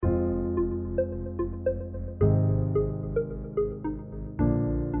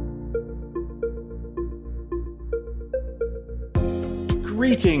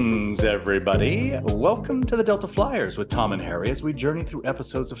Greetings, everybody. Welcome to the Delta Flyers with Tom and Harry as we journey through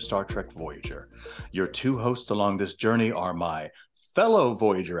episodes of Star Trek Voyager. Your two hosts along this journey are my fellow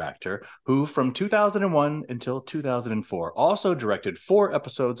Voyager actor, who from 2001 until 2004 also directed 4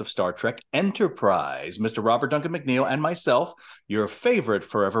 episodes of Star Trek Enterprise, Mr. Robert Duncan McNeil, and myself, your favorite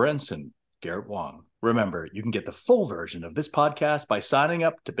forever ensign, Garrett Wang. Remember, you can get the full version of this podcast by signing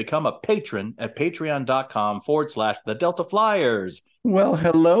up to become a patron at patreon.com/the Delta Flyers. Well,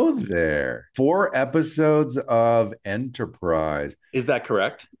 hello there. 4 episodes of Enterprise. Is that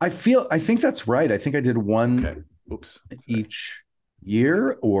correct? I think that's right. I think I did one each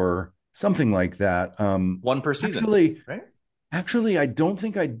year or something like that. One per season, right? Actually, I don't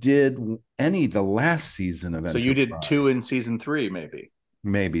think I did any the last season of Enterprise. So you did 2 in season 3, maybe?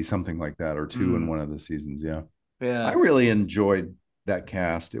 Maybe something like that, or 2 in one of the seasons. Yeah. I really enjoyed that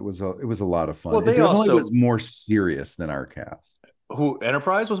cast. It was a lot of fun. Well, it definitely was more serious than our cast. Who,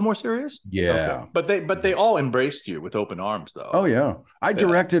 Enterprise was more serious? Yeah. Okay. But they all embraced you with open arms, though. Oh yeah. I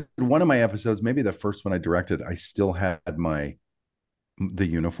directed one of my episodes, maybe the first one I directed. I still had the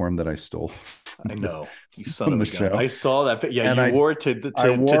uniform that I stole. I know. You son of a gun. I saw that. Yeah, and you wore it to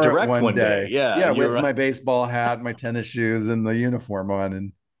direct one day. Yeah, with my baseball hat, my tennis shoes, and the uniform on,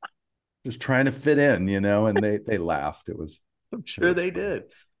 and just trying to fit in, and they laughed. I'm sure they did.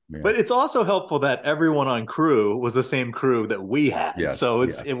 Yeah. But it's also helpful that everyone on crew was the same crew that we had. Yes, so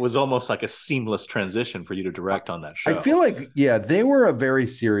it was almost like a seamless transition for you to direct on that show. I feel like, they were a very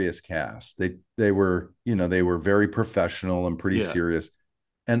serious cast. They were, they were very professional and pretty serious.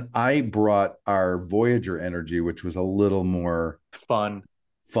 And I brought our Voyager energy, which was a little more fun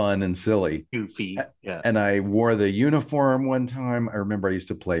and silly. Goofy. Yeah. And I wore the uniform one time. I remember I used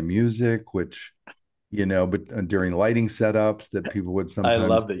to play music, which but during lighting setups that people would sometimes. I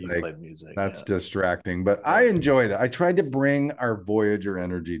love that you played music. That's distracting, but I enjoyed it. I tried to bring our Voyager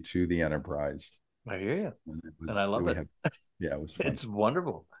energy to the Enterprise. I hear you. And I love it. It was fun. It's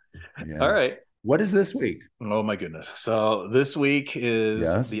wonderful. Yeah. All right. What is this week? Oh, my goodness. So this week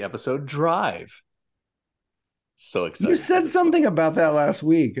is the episode Drive. So excited. You said something about that last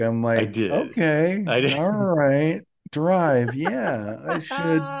week. I'm like, I did. Okay. I did. All right. Drive. Yeah. I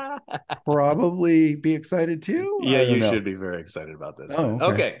should probably be excited too. Yeah, you should be very excited about this. Oh,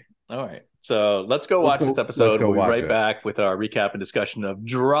 okay. All right. So let's go watch this episode. We'll be right back with our recap and discussion of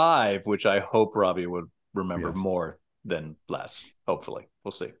Drive, which I hope Robbie would remember more than less. Hopefully.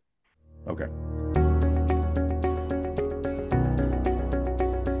 We'll see. Okay.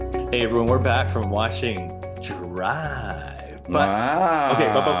 Hey, everyone. We're back from watching Drive. Wow.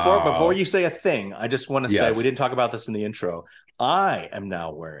 Okay, but before you say a thing, I just want to say, we didn't talk about this in the intro. I am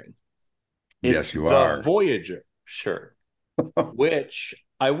now wearing the Voyager shirt, which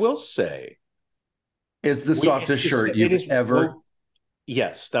I will say is the softest shirt you've ever.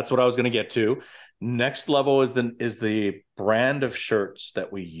 Yes, that's what I was going to get to. Next level is the brand of shirts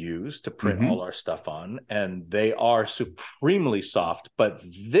that we use to print all our stuff on, and they are supremely soft. But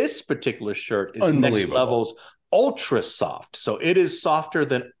this particular shirt is Next Level's ultra soft, so it is softer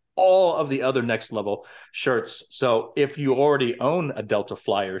than all of the other Next Level shirts. So if you already own a Delta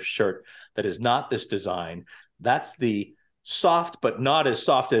Flyer shirt that is not this design, that's the soft but not as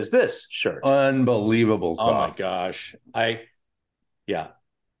soft as this shirt. Unbelievable soft. Oh my gosh. Yeah,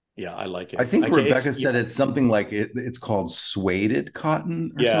 I like it. I think Rebecca said it's something like it's called suede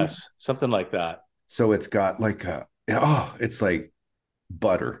cotton or something like that. So it's got like it's like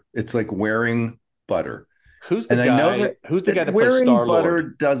butter. It's like wearing butter. Who's the guy that plays Star-Lord? Butter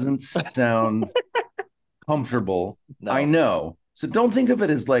doesn't sound comfortable. No. I know. So don't think of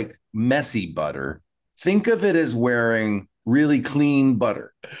it as like messy butter. Think of it as wearing really clean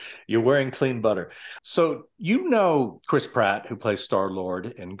butter. You're wearing clean butter. So Chris Pratt, who plays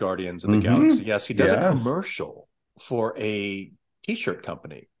Star-Lord in Guardians of the Galaxy. Yes, he does a commercial for a t-shirt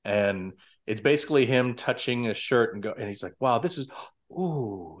company. And it's basically him touching a shirt and he's like, wow, this is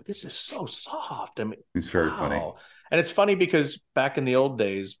so soft. I mean, it's very funny. And it's funny because back in the old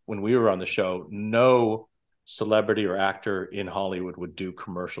days when we were on the show, no celebrity or actor in Hollywood would do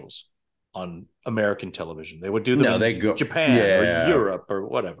commercials on American television. They would do them in Japan or Europe or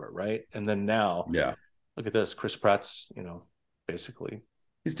whatever, right? And then now, look at this. Chris Pratt's, basically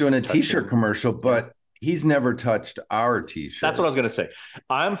he's doing a t-shirt commercial, but he's never touched our t-shirt. That's what I was going to say.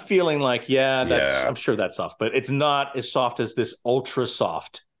 I'm feeling like, I'm sure that's soft, but it's not as soft as this ultra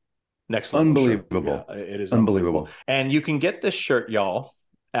soft Next Level. Unbelievable. Yeah, it is unbelievable. And you can get this shirt, y'all,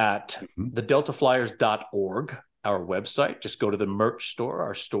 at thedeltaflyers.org. Our website. Just go to the merch store,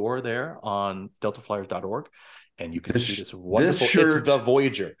 our store there on deltaflyers.org, and you can see this wonderful. It's the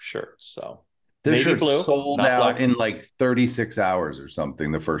Voyager shirt. So This Navy shirt blue, sold not out black. in like 36 hours or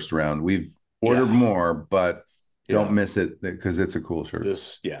something the first round. We've ordered Yeah. more, but don't Yeah. miss it because it's a cool shirt.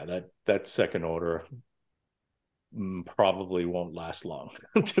 That second order probably won't last long,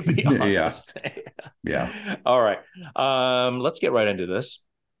 to be Yeah. honest. Yeah. All right. Let's get right into this.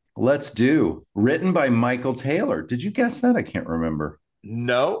 Let's do. Written by Michael Taylor. Did you guess that? I can't remember.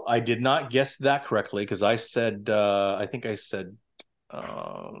 No, I did not guess that correctly because I said I think I said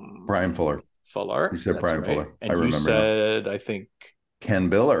Brian Fuller. Fuller. You said That's Brian right. Fuller. And I you remember now. said, I think, Ken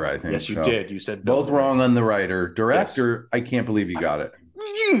Biller, I think. yes, you So did. You said both Biller, right? wrong on the writer. Yes. Director, I can't believe you got it.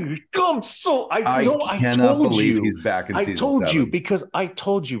 I cannot told believe you. he's back in I season told 7. you because I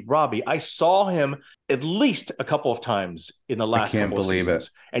told you, Robbie, I saw him at least a couple of times in the I last can't couple of believe seasons.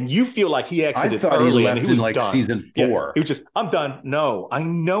 it. And you feel like he I exited thought he early and left he in was like done. season Yeah, 4. he was just, I'm done. No, I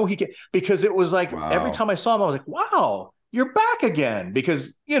know he can, because it was like every Wow. time I saw him, I was like, wow, you're back again.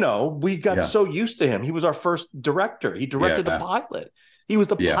 Because, you know, we got Yeah. so used to him. He was our first director. He directed the Yeah. pilot. He was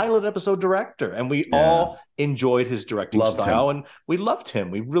the Yeah. pilot episode director, and we Yeah. all enjoyed his directing Loved style, him. and we loved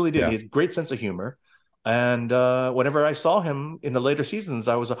him. We really did. Yeah. He had a great sense of humor. And whenever I saw him in the later seasons,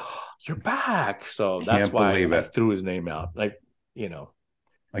 I was like, oh, "You're back!" So that's Can't why believe I it. threw his name out. I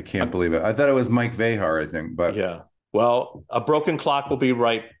can't believe it. I thought it was Mike Vehar, I think, but yeah. Well, a broken clock will be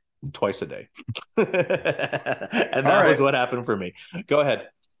right twice a day, and that was what happened for me. Go ahead.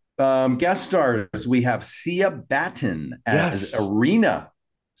 Guest stars, we have Sia Batten as Yes. Arena.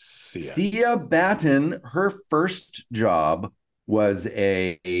 Sia. Sia Batten, her first job was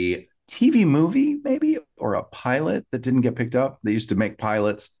a TV movie, maybe, or a pilot that didn't get picked up. They used to make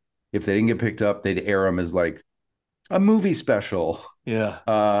pilots. If they didn't get picked up, they'd air them as like a movie special. Yeah.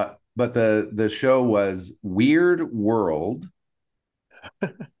 But the show was Weird World.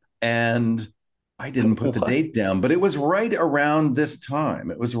 And I didn't put the date down, but it was right around this time.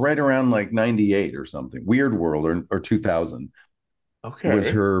 It was right around like 98 or something. Weird World or 2000. Okay. Was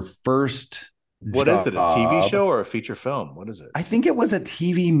her first What job. is it? A TV show or a feature film? What is it? I think it was a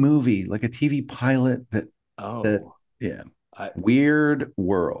TV movie, like a TV pilot yeah. Weird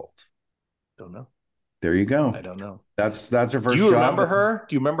World. Don't know. There you go. I don't know. That's her first job. Do you remember her?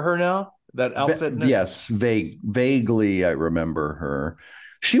 Do you remember her now? That outfit? Yes, vaguely I remember her.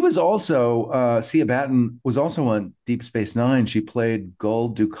 She was also Sia Batten was also on Deep Space Nine. She played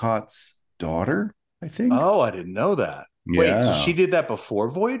Gul Dukat's daughter, I think. Oh, I didn't know that. Yeah. Wait, so she did that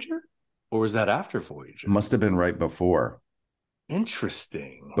before Voyager? Or was that after Voyager? Must have been right before.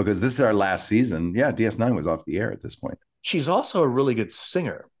 Interesting. Because this is our last season. Yeah, DS9 was off the air at this point. She's also a really good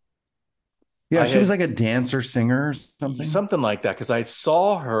singer. Yeah, she was like a dancer singer or something. Something like that. Because I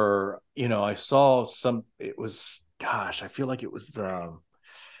saw her, I saw it was, gosh, I feel like it was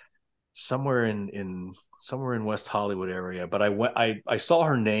somewhere in West Hollywood area. But I saw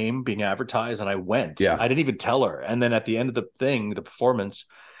her name being advertised and I went. Yeah. I didn't even tell her. And then at the end of the performance,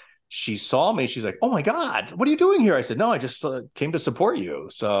 she saw me. She's like, "Oh my God, what are you doing here?" I said, "No, I just came to support you."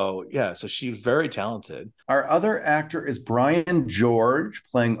 So yeah, so she's very talented. Our other actor is Brian George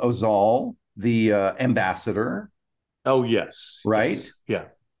playing Ozal, the ambassador. Oh yes, right. Yes. Yeah.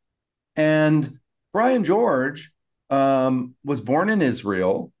 And Brian George was born in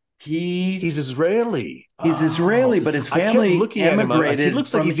Israel. He's Israeli. He's Israeli, but his family emigrated. He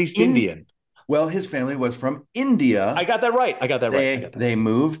looks like he's East Indian. Well, his family was from India. I got that right. They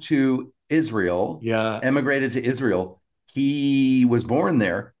moved to Israel. Yeah. Emigrated to Israel. He was born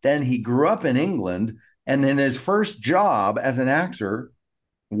there. Then he grew up in England. And then his first job as an actor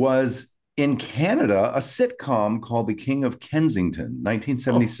was in Canada, a sitcom called The King of Kensington,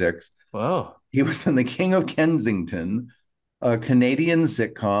 1976. Oh. Wow. He was in The King of Kensington, a Canadian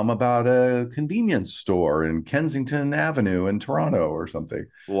sitcom about a convenience store in Kensington Avenue in Toronto or something.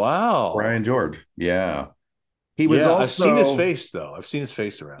 Wow. Brian George. Yeah. He was also... I've seen his face, though. I've seen his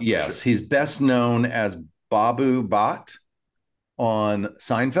face around. Yes. Sure. He's best known as Babu Bhatt on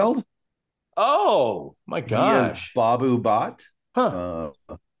Seinfeld. Oh, my gosh. He is Babu Bhatt. Huh.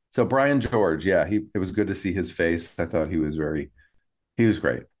 So Brian George, yeah, it was good to see his face. I thought he was great.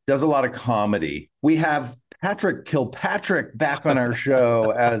 Does a lot of comedy. We have Patrick Kilpatrick back on our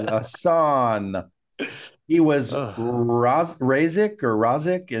show as Asan. He was Razik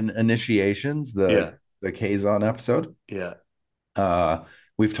in Initiations, the Kazon episode. Yeah.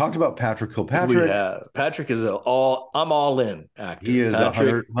 We've taled about Patrick Kilpatrick. Patrick is I'm all in actor. He is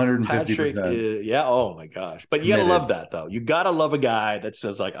 150%. Yeah. Oh my gosh. But you gotta love that though. You gotta love a guy that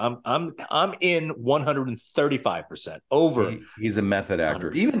says like I'm in 135% over. He's a method actor.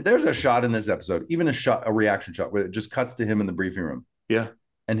 100%. Even there's a shot in this episode, a reaction shot where it just cuts to him in the briefing room. Yeah.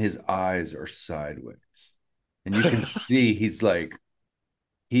 And his eyes are sideways. And you can see he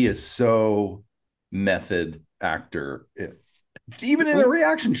is so method actor, even in a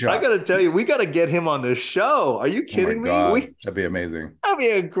reaction shot. I got to tell you, we got to get him on the show. Are you kidding me? That'd be amazing. That'd be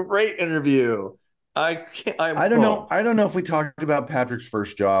a great interview. I don't know. I don't know if we talked about Patrick's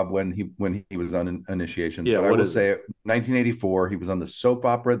first job when he was on Initiations, but I will say 1984, he was on the soap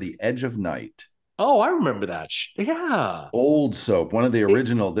opera The Edge of Night. Oh, I remember that. Yeah. Old soap, one of the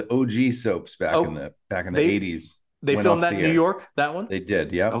original, the OG soaps back in the 80s. They filmed that in New York, that one? They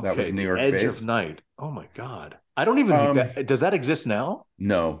did, yeah. Okay, that was New York Edge of Night. Oh my God. I don't even think does that exist now?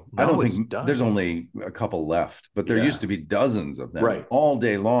 No, I don't think there's only a couple left, but there used to be dozens of them all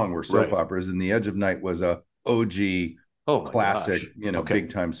day long were soap operas, and The Edge of Night was a OG classic, big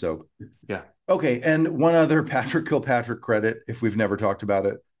time soap. Yeah. Okay, and one other Patrick Kilpatrick credit, if we've never talked about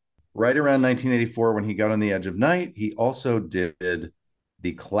it. Right around 1984, when he got on The Edge of Night, he also did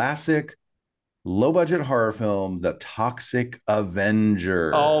the classic low-budget horror film, The Toxic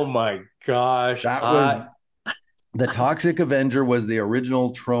Avenger. Oh my gosh. That was The Toxic Avenger was the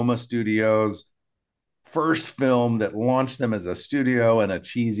original Troma Studios first film that launched them as a studio and a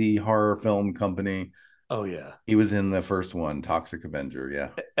cheesy horror film company. Oh yeah. He was in the first one, Toxic Avenger, yeah.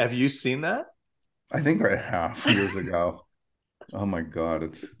 Have you seen that? I think I have years ago. Oh my God,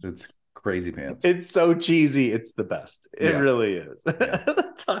 it's crazy pants. It's so cheesy. It's the best. It really is.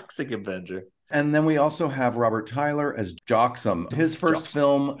 The Toxic Avenger. And then we also have Robert Tyler as Joxum. His first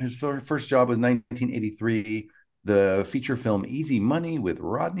film, his first job was 1983, the feature film Easy Money with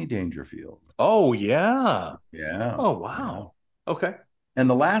Rodney Dangerfield. Oh, yeah. Yeah. Oh, wow. Yeah. Okay. And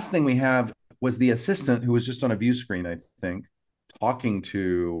the last thing we have was the assistant who was just on a view screen, I think, talking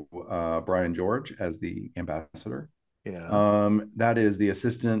to Brian George as the ambassador. Yeah. That is the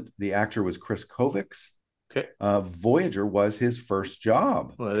assistant. The actor was Chris Kovacs. Okay. Voyager was his first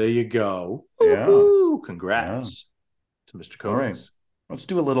job. Well, there you go. Yeah. Woo-hoo. Congrats to Mr. Kovacs. All right. Let's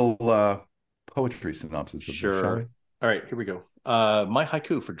do a little poetry synopsis of this, shall we? All right, here we go. My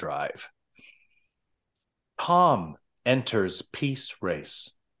haiku for Drive. Tom enters peace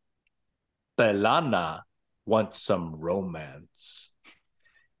race. B'Elanna wants some romance.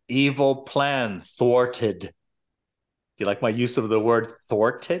 Evil plan thwarted. Do you like my use of the word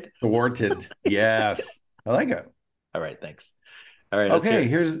thwarted? Thwarted. Yes. I like it. All right, thanks. All right. Okay,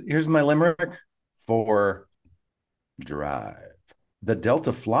 here's my limerick for Drive. The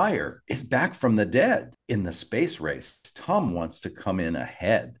Delta Flyer is back from the dead. In the space race, Tom wants to come in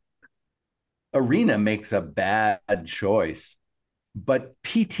ahead. Arena makes a bad choice, but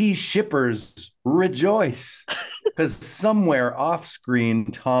PT shippers rejoice because somewhere off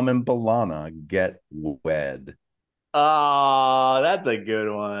screen, Tom and B'Elanna get wed. Oh, that's a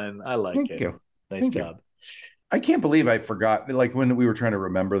good one. I like it. Thank you. Nice job. I can't believe I forgot, like when we were trying to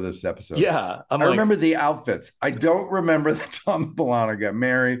remember this episode. Yeah. I remember the outfits. I don't remember that Tom and B'Elanna got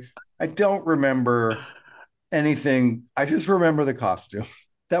married. I don't remember anything. I just remember the costume.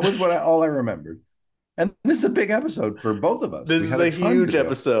 That was all I remembered. And this is a big episode for both of us. This is a huge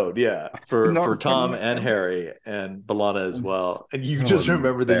episode, for Tom and Harry and B'Elanna as well. And you just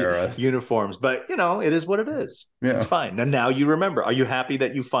remember the uniforms, but it is what it is. Yeah. It's fine. And now you remember. Are you happy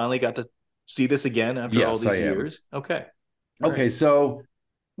that you finally got to see this again after all these years? Okay. Okay. So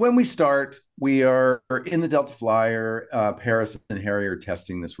when we start, we are in the Delta Flyer. Paris and Harry are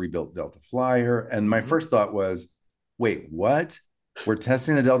testing this rebuilt Delta Flyer. And my first thought was, wait, what? We're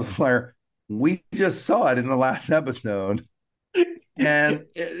testing the Delta Flyer. We just saw it in the last episode. And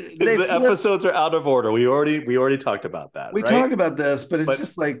the episodes are out of order. We already talked about that. We talked about this, but it's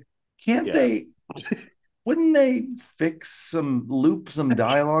just like, they wouldn't they loop some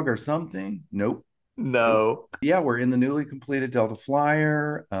dialogue or something? Nope. No. Yeah, we're in the newly completed Delta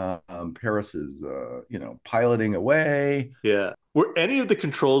Flyer. Paris is piloting away. Yeah. Were any of the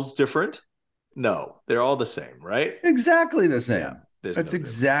controls different? No, they're all the same, right? Exactly the same. Yeah, it's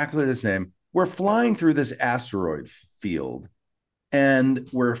exactly the same. We're flying through this asteroid field and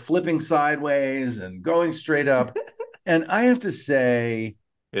we're flipping sideways and going straight up. And I have to say,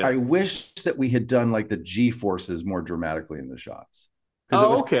 I wish that we had done like the G-forces more dramatically in the shots. Because it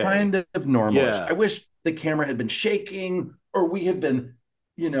was kind of normal. Yeah. I wish the camera had been shaking or we had been,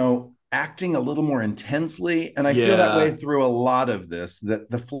 acting a little more intensely. And I feel that way through a lot of this, that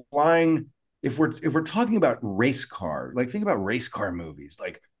the flying, if we're talking about race car, like think about race car movies,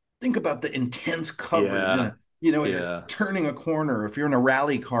 like think about the intense coverage, and, as you're turning a corner, if you're in a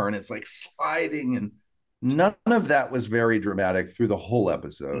rally car and it's like sliding, and none of that was very dramatic through the whole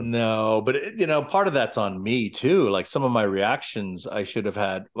episode. No, but part of that's on me too. Like some of my reactions I should have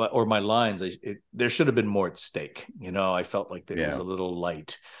had, or my lines, there should have been more at stake. I felt like it was a little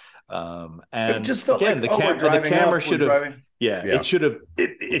light. And it just felt again, like the camera should have. Yeah, Yeah.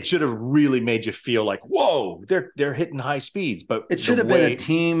 it should have really made you feel like, whoa, they're hitting high speeds. But It the should have been a way,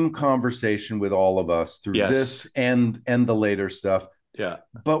 team conversation with all of us through yes, this and the later stuff. yeah,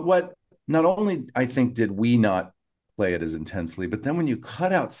 But what not only I think did we not play it as intensely, but then when you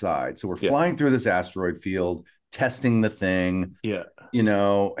cut outside, so we're yeah, flying through this asteroid field, testing the thing, yeah,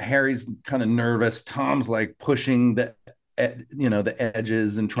 Harry's kind of nervous. Tom's like pushing the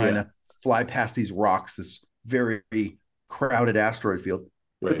edges and trying yeah, to fly past these rocks, this very crowded asteroid field.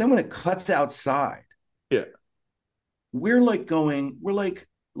 But right, then when it cuts outside, yeah. we're like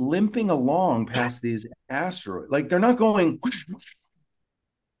limping along past these asteroids. Like they're not going,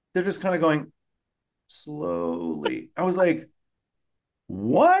 they're just kind of going slowly. I was like,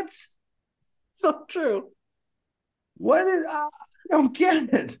 what? So true. What is, I don't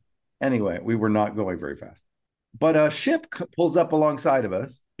get it. Anyway, we were not going very fast. But a ship pulls up alongside of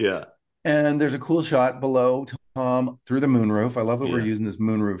us, Yeah, and there's a cool shot below Tom through the moonroof. I love that we're yeah, using this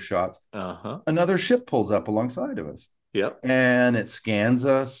moonroof shots. uh-huh, Another ship pulls up alongside of us, yep, and it scans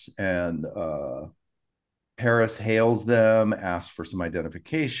us, and Paris hails them, asks for some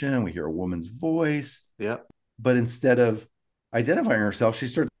identification. We hear a woman's voice, yep, but instead of identifying herself, she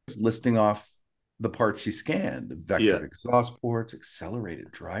starts listing off the parts she scanned: the yeah. vectored exhaust ports,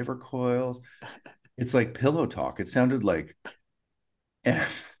 accelerated driver coils. It's like pillow talk. It sounded like, and,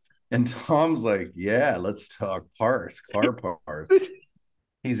 and Tom's like, yeah, let's talk parts, car parts.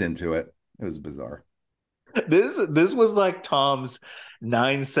 He's into it. It was bizarre. This was like Tom's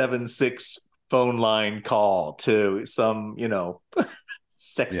 976 phone line call to some, Yeah.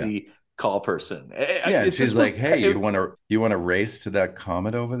 sexy call person. Yeah. And she's This was like, hey, you want to race to that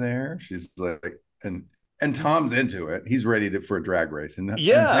comet over there? She's like, and Tom's into it. He's ready for a drag race. And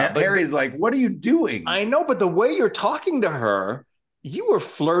yeah, but Harry's like, what are you doing? I know, but the way you're talking to her, you were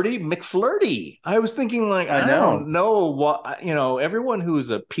flirty McFlirty. I was thinking like, I I know. don't know what, everyone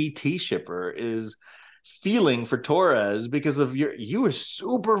who's a PT shipper is feeling for Torres because of you were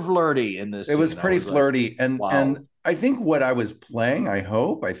super flirty in this It was scene. I pretty was like, flirty. And wow. and I think what I was playing, I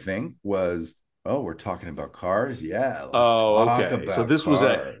think was, oh, we're talking about cars. Yeah, let's Oh, talk okay. So about this was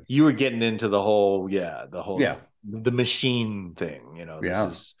cars. you were getting into the whole, yeah, Yeah. the machine thing. This Yeah.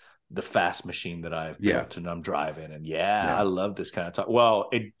 is the fast machine that I've Yeah. built and I'm driving. And yeah, I Yeah. love this kind of talk. Well,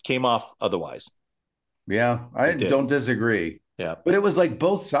 it came off otherwise. Yeah. I It did. don't disagree. Yeah. But it was like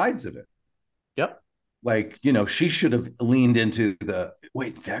both sides of it. Yep. Like, she should have leaned into the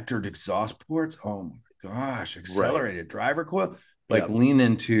vectored exhaust ports. Oh my gosh, Right. accelerated driver coil. Like Yep. lean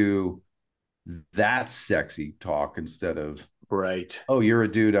into that sexy talk instead of, Right. oh, you're a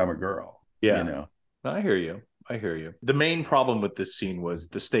dude, I'm a girl. Yeah. I hear you. I hear you. The main problem with this scene was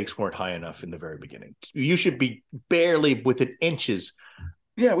the stakes weren't high enough in the very beginning. You should be barely within inches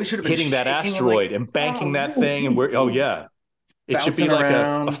Yeah, we should have been hitting that shaking and like, asteroid and banking that thing. And oh, oh, yeah. It should be bouncing like a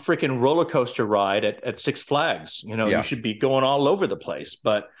around. freaking roller coaster ride at Six Flags. You Yeah. should be going all over the place,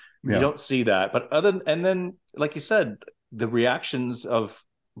 but you Yeah. don't see that. But and then, like you said, the reactions of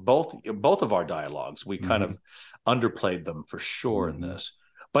both of our dialogues, we kind of underplayed them for sure in this.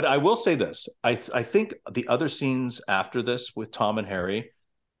 But I will say this: I think the other scenes after this with Tom and Harry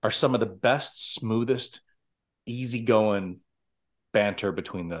are some of the best, smoothest, easygoing banter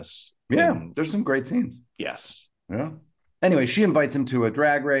between this. Yeah. There's some great scenes. Yes. Yeah. Anyway, she invites him to a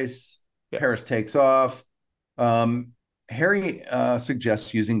drag race. Yeah. Paris takes off. Harry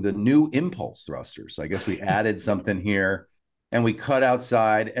suggests using the new impulse thrusters. So I guess we added something here, and we cut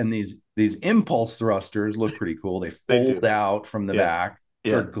outside, and these impulse thrusters look pretty cool. They fold out from the back,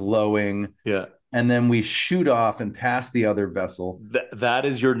 start glowing. Yeah. And then we shoot off and pass the other vessel. That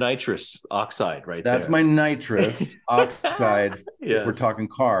is your nitrous oxide right That's there. my nitrous oxide Yes. if we're talking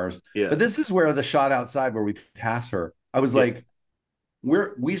cars. Yeah. But this is where the shot outside where we pass her, I was like,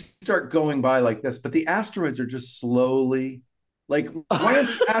 we start going by like this, but the asteroids are just slowly, like, why are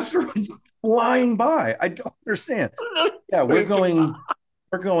the asteroids flying by? I don't understand. Yeah, we're going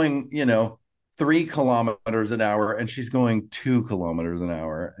 3 kilometers an hour, and she's going 2 kilometers an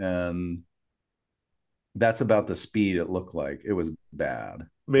hour. And that's about the speed it looked like. It was bad.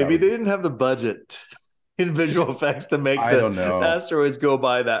 Maybe they didn't have the budget in visual effects to make the asteroids go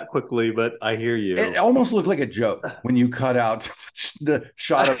by that quickly, but I hear you. It almost looked like a joke when you cut out the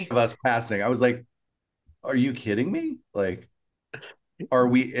shot of us passing. I was like, are you kidding me? Like,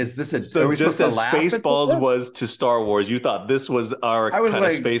 is this a, so are we just supposed as to laugh Spaceballs was to Star Wars, you thought this was our kind of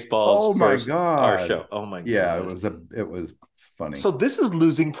Spaceballs oh my first, God. our show. Oh my God. Yeah, it was funny. So this is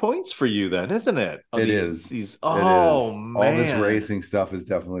losing points for you then, isn't it? It is. Man. All this racing stuff is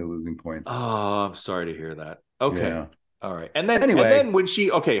definitely losing points. Oh, I'm sorry to hear that. Okay. Yeah. All right. And then anyway, when she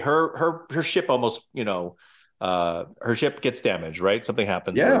her ship almost, her ship gets damaged, right? Something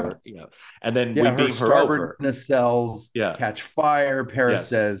happens Yeah. where, you know, and then we Yeah, her beam her starboard over. nacelles Yeah. catch fire. Paris Yes.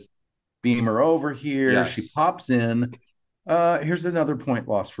 says, beam her over here. She Yes. pops in. Here's another point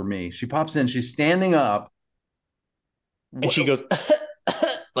lost for me. She pops in. She's standing up. And she What? goes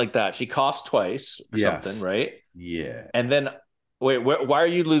like that. She coughs twice or something, Yes. right? Yeah. And then, wait, why are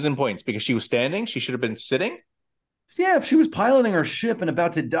you losing points? Because she was standing? She should have been sitting? Yeah, if she was piloting her ship and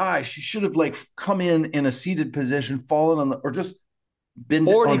about to die, she should have like come in a seated position, fallen on the, or just been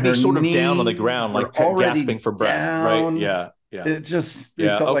Or on to be her sort of down on the knees ground, or like already gasping for breath, right? down. Yeah. Yeah. It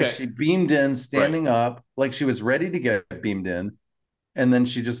Yeah. felt like Okay. she beamed in, Right. standing up, like she was ready to get beamed in, and then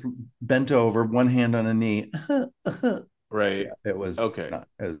she just bent over, one hand on a knee. Right. Yeah, Okay. it was not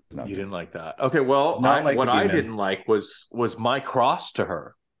You good. didn't like that. Okay. Well, Not like what the I beam in. didn't like was my cross to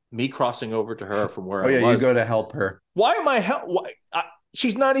her, me crossing over to her from where Oh I yeah, you was. go to help her. Why am I help?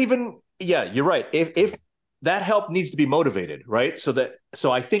 She's not even. Yeah, you're right. If that help needs to be motivated, right?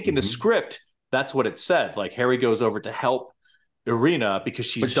 So I think in the script that's what it said. Like Harry goes over to help Irina because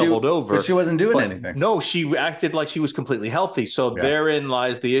she's doubled over. But she wasn't doing But anything. no, she acted like she was completely healthy. So therein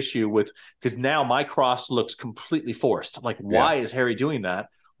lies the issue with, because now my cross looks completely forced. Like, why is Harry doing that?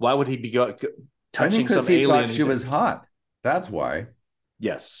 Why would he be touching some he alien? thought she was hot. That's why.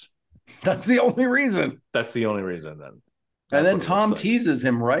 Yes. That's the only reason. That's the only reason then. And then Tom teases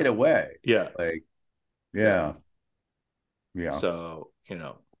him right away. Yeah. Like, yeah. So,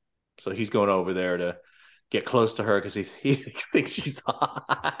 so he's going over there to get close to her because he thinks she's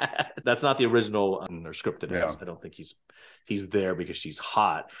hot. That's not the original or scripted. Yeah. I don't think he's there because she's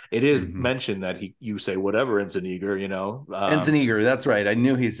hot. It is mentioned that you say whatever, Enzeniger, Enzeniger, that's right. I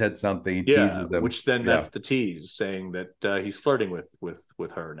knew he said something. He teases him. Which then that's the tease, saying that he's flirting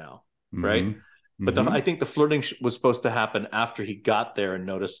with her now, right? But I think the flirting was supposed to happen after he got there and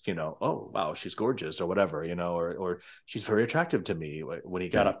noticed, oh, wow, she's gorgeous or whatever, or she's very attractive to me when he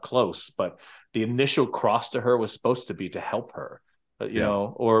got up close. But the initial cross to her was supposed to be to help her,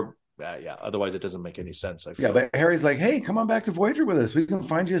 otherwise it doesn't make any sense. I feel. Yeah, but Harry's like, hey, come on back to Voyager with us. We can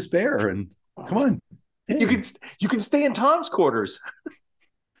find you a spare and come on. Hey. You can stay in Tom's quarters.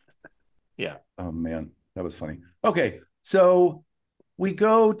 Yeah. Oh, man, that was funny. Okay, so we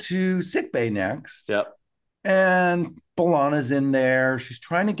go to sickbay next. Yep. And B'Elanna's in there. She's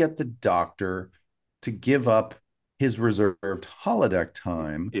trying to get the doctor to give up his reserved holodeck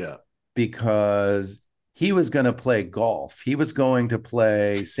time. Yeah. Because he was going to play golf. He was going to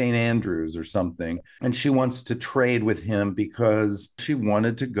play St. Andrews or something. And she wants to trade with him because she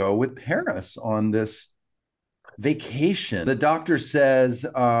wanted to go with Paris on this vacation. The doctor says,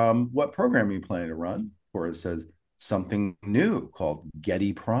 what program are you planning to run? Cora says, something new called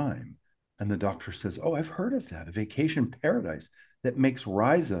Getty Prime. And the doctor says, oh, I've heard of that, a vacation paradise that makes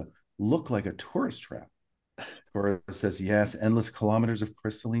Risa look like a tourist trap. Cora says, yes, endless kilometers of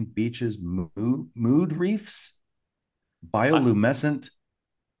crystalline beaches, mood reefs, bioluminescent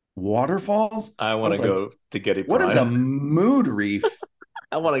waterfalls. I want to go to Getty Prime. What is a mood reef?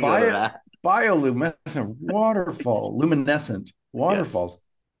 I want to go to that. Bioluminescent luminescent waterfalls. Yeah.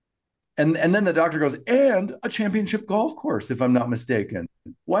 And then the doctor goes, and a championship golf course, if I'm not mistaken.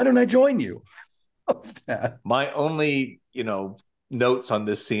 Why don't I join you? My only, notes on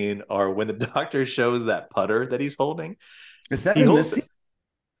this scene are when the doctor shows that putter that he's holding. Is that in this scene?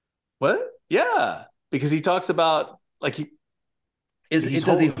 What? Yeah. Because he talks about, like, does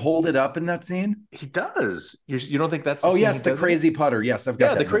he hold it up in that scene? He does. You don't think that's the scene? Yes, the crazy putter. Yes, I've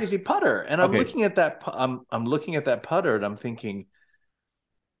got that. The crazy putter. And I'm looking at that. I'm looking at that putter and I'm thinking,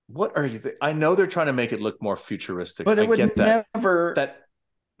 what are you? I know they're trying to make it look more futuristic. But it would never.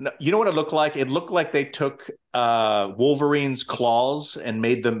 You know what it looked like? It looked like they took Wolverine's claws and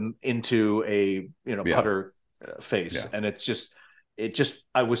made them into a putter face, and it just.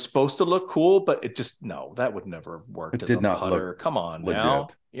 I was supposed to look cool, but that would never have worked. It did not putter. Look Come on, legit. now.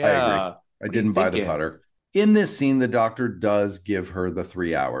 Yeah, I agree. I didn't buy the putter. In this scene, the doctor does give her the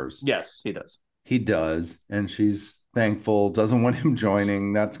 3 hours. Yes, he does. He does, and she's thankful. Doesn't want him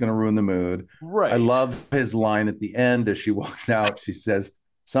joining. That's going to ruin the mood. Right. I love his line at the end as she walks out. She says,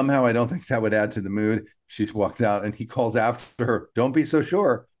 "Somehow I don't think that would add to the mood." She's walked out, and he calls after her, "Don't be so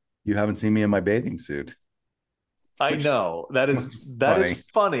sure. You haven't seen me in my bathing suit." I know that is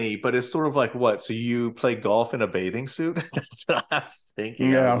funny, but it's sort of like, what? So you play golf in a bathing suit? That's what I was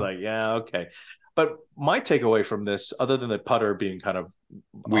thinking. Yeah. I was like, yeah, okay. But my takeaway from this, other than the putter being kind of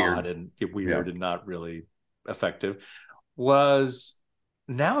weird and not really effective, was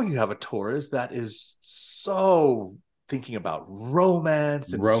now you have a Torres that is so thinking about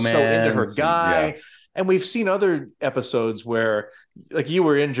romance and so into her guy. And we've seen other episodes where, like, you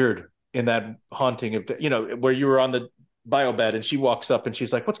were injured in that haunting of, where you were on the bio bed and she walks up and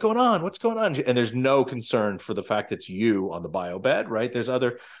she's like, what's going on? What's going on? And there's no concern for the fact that it's you on the bio bed, right? There's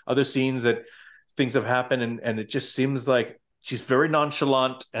other scenes that things have happened, and it just seems like she's very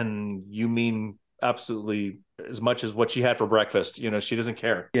nonchalant, and you mean absolutely as much as what she had for breakfast. She doesn't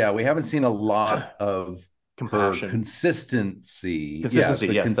care. Yeah, we haven't seen a lot of compassion, her consistency. Consistency,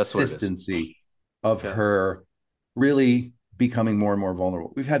 the yes, consistency of her really becoming more and more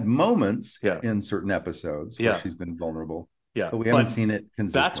vulnerable. We've had moments in certain episodes where she's been vulnerable. Yeah. But we haven't seen it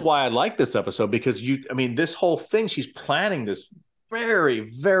consistently. That's why I like this episode, because this whole thing, she's planning this very,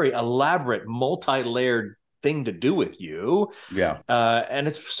 very elaborate, multi-layered thing to do with you. Yeah. And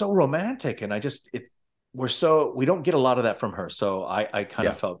it's so romantic. And we don't get a lot of that from her. So I kind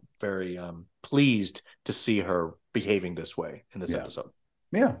of felt very pleased to see her behaving this way in this episode.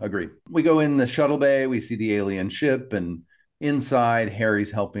 Yeah, agreed. We go in the shuttle bay, we see the alien ship, and inside, Harry's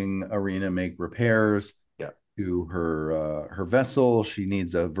helping Irina make repairs to her vessel. She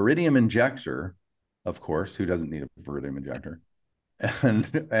needs a Viridium injector, of course. Who doesn't need a Viridium injector? And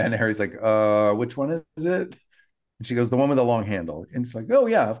Harry's like, which one is it? And she goes, the one with the long handle. And it's like, oh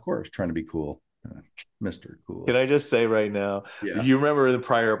yeah, of course, trying to be cool. Mr. Cool. Can I just say right now, you remember in the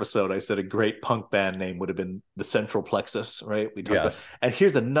prior episode, I said a great punk band name would have been the Central Plexus, right? We talked about, and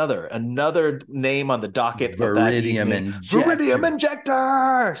here's another name on the docket. Viridium Injector. Viridium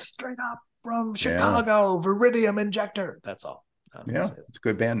Injector, straight up from Chicago. Viridium Injector. That's all. It's a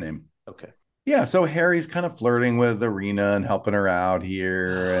good band name. Okay. Yeah, so Harry's kind of flirting with Irina and helping her out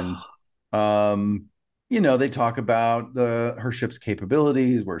here, and they talk about her ship's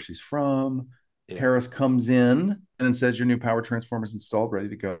capabilities, where she's from. Paris comes in and says, your new power transformer's installed, ready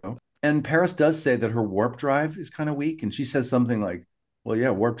to go. And Paris does say that her warp drive is kind of weak. And she says something like, well, yeah,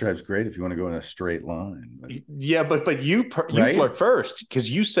 warp drive's great if you want to go in a straight line. But you flirt first, because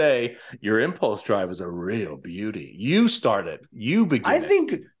you say your impulse drive is a real beauty. You started. You begin.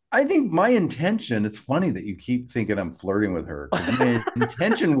 I think my intention, it's funny that you keep thinking I'm flirting with her. My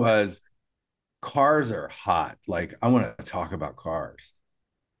intention was cars are hot. Like, I want to talk about cars.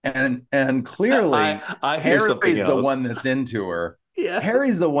 And clearly, Harry's the one that's into her. Yeah.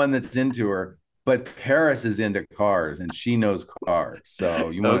 Harry's the one that's into her, but Paris is into cars, and she knows cars. So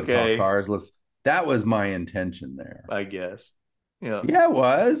you want to talk cars? That was my intention there. I guess. Yeah. Yeah, it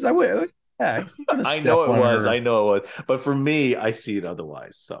was. I would. Yeah, I know it was. But for me, I see it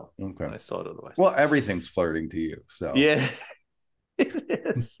otherwise. So I saw it otherwise. Well, everything's flirting to you. So yeah.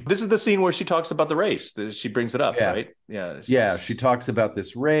 This is the scene where she talks about the race. She brings it up, right? Yeah. She talks about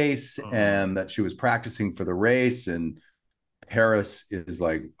this race and that she was practicing for the race. And Paris is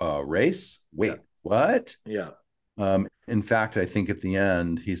like, race? Wait, what? Yeah. In fact, I think at the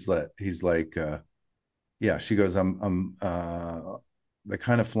end, he's like, she goes, I'm the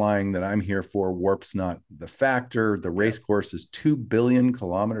kind of flying that I'm here for. Warp's not the factor. The race course is 2 billion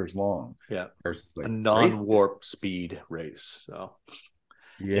kilometers long. Yeah. Like, a non-warp speed race. So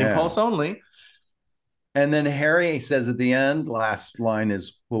impulse only. And then Harry says at the end, last line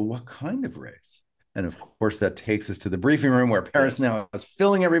is, well, what kind of race? And of course, that takes us to the briefing room where Paris now is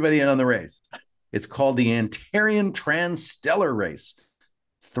filling everybody in on the race. It's called the Antarian Transstellar Race.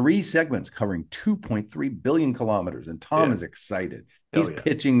 3 segments covering 2.3 billion kilometers. And Tom is excited. He's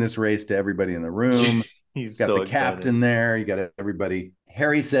pitching this race to everybody in the room. He's got the captain there. You got everybody.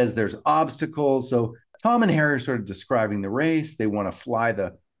 Harry says there's obstacles. So Tom and Harry are sort of describing the race. They want to fly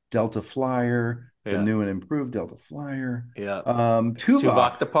the Delta Flyer, the new and improved Delta Flyer. Yeah.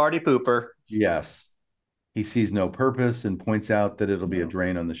 Tuvok, the party pooper. Yes. He sees no purpose and points out that it'll be a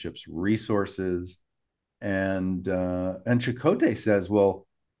drain on the ship's resources. And Chakotay says, well,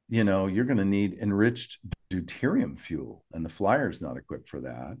 you're going to need enriched deuterium fuel, and the Flyer's not equipped for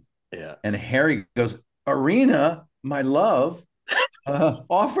that. Yeah. And Harry goes, Irina, my love,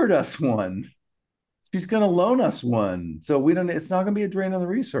 offered us one. She's going to loan us one. So it's not going to be a drain on the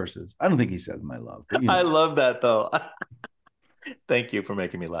resources. I don't think he says my love. But, I love that, though. Thank you for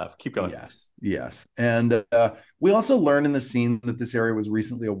making me laugh. Keep going. Yes. And we also learn in the scene that this area was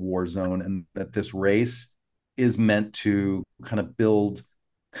recently a war zone, and that this race is meant to kind of build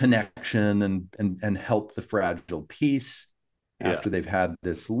connection and help the fragile peace after they've had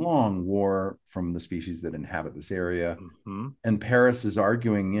this long war from the species that inhabit this area. Mm-hmm. And Paris is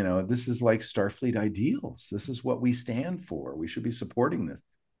arguing, this is like Starfleet ideals. This is what we stand for. We should be supporting this.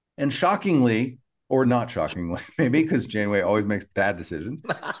 And shockingly, or not shockingly, maybe because Janeway always makes bad decisions,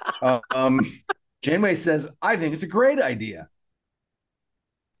 Janeway says, I think it's a great idea.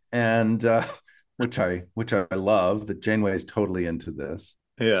 And which I love, that Janeway is totally into this.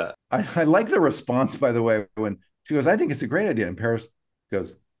 Yeah. I like the response, by the way, when she goes, I think it's a great idea. And Paris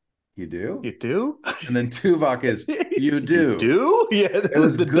goes, You do? You do? And then Tuvok is, you do. You do? Yeah, It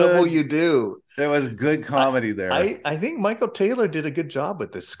was the good. double you do. There was good comedy there. I think Michael Taylor did a good job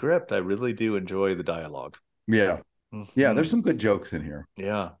with this script. I really do enjoy the dialogue. Yeah. Mhm. Yeah, there's some good jokes in here.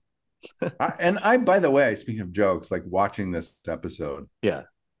 Yeah. By the way, speaking of jokes, like watching this episode, Yeah.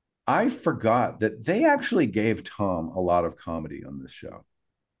 I forgot that they actually gave Tom a lot of comedy on this show.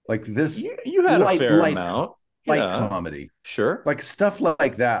 Like this You had a fair amount. Light comedy. Sure. Like stuff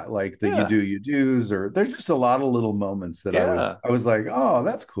like that, like the you do's, or there's just a lot of little moments that I was like, oh,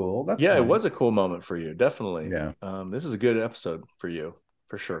 that's cool. That's funny. It was a cool moment for you, definitely. Yeah. This is a good episode for you,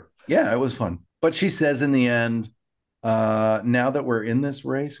 for sure. Yeah, it was fun. But she says in the end, now that we're in this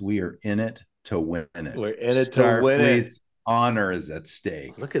race, we are in it to win it. We're in it to win it. Starfleet's honor is at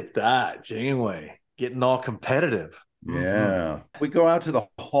stake. Look at that, Janeway getting all competitive. Yeah. Mm-hmm. We go out to the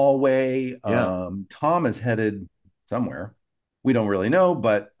hallway. Yeah. Tom is headed somewhere. We don't really know,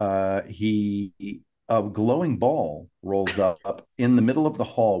 but a glowing ball rolls up in the middle of the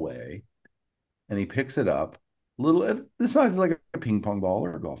hallway, and he picks it up. The size of like a ping pong ball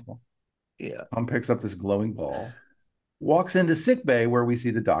or a golf ball. Yeah. Tom picks up this glowing ball, walks into sickbay where we see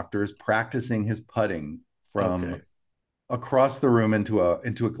the doctors practicing his putting from across the room into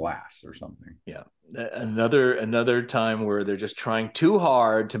a glass or something. Yeah. Another time where they're just trying too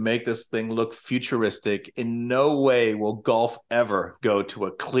hard to make this thing look futuristic. In no way will golf ever go to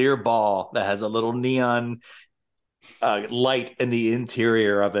a clear ball that has a little neon light in the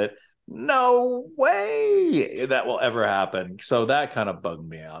interior of it. No way that will ever happen. So that kind of bugged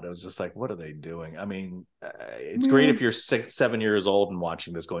me out. It was just like, what are they doing? I mean, it's great if you're 6-7 years old and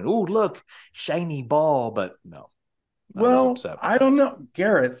watching this going, oh, look, shiny ball, but no. Well, I don't know,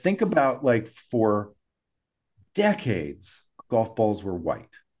 Garrett, think about like for decades, golf balls were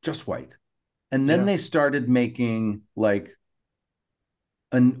white, just white. And then they started making like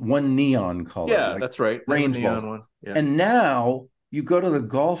one neon color. Yeah, like that's right. Range balls. One. Yeah. And now you go to the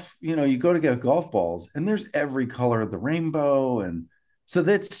golf, you go to get golf balls and there's every color of the rainbow. And so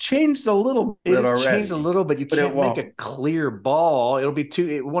that's changed a little bit already. It's changed a little bit. You can't make a clear ball.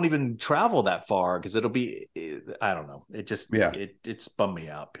 It won't even travel that far because it'll be, I don't know. It just, it's bummed me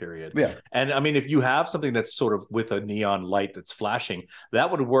out, period. Yeah. And I mean, if you have something that's sort of with a neon light that's flashing,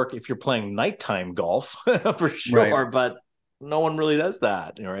 that would work if you're playing nighttime golf for sure. Right. But no one really does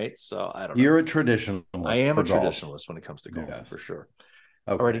that. Right. So I don't know. You're a traditionalist. I am a traditionalist when it comes to golf, for sure.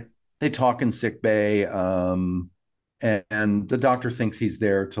 Okay. Alrighty. They talk in sick bay. And the doctor thinks he's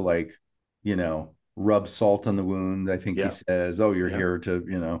there to rub salt on the wound. I think he says, oh, you're here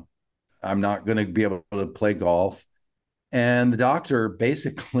to, I'm not going to be able to play golf. And the doctor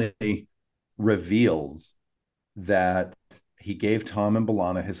basically reveals that he gave Tom and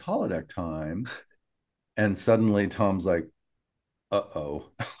B'Elanna his holodeck time. And suddenly Tom's like, uh-oh.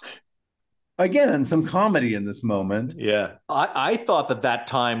 Again, some comedy in this moment. Yeah. I thought that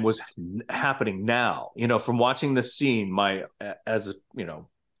time was happening now, from watching this scene, as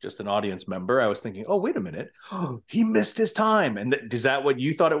just an audience member, I was thinking, oh, wait a minute. He missed his time. And is that what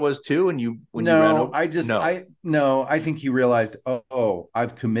you thought it was too? I think he realized, oh,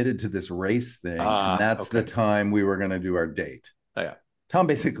 I've committed to this race thing. And that's the time we were going to do our date. Oh, yeah. Tom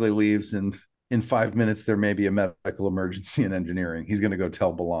basically leaves and in 5 minutes, there may be a medical emergency in engineering. He's going to go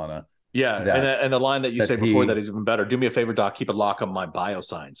tell B'Elanna. Yeah, and the line that you said before that is even better. Do me a favor, Doc, keep a lock on my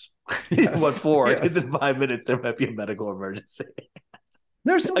biosigns. Yes, what for? Because in 5 minutes, there might be a medical emergency.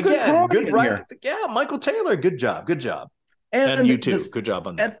 There's some good comedy in here. Yeah, Michael Taylor, good job. And you too, good job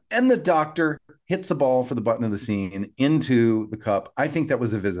on that. And the doctor hits the ball for the button of the scene into the cup. I think that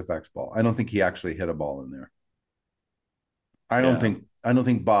was a Visifex ball. I don't think he actually hit a ball in there. I don't think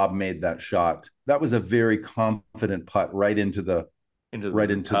Bob made that shot. That was a very confident putt right into that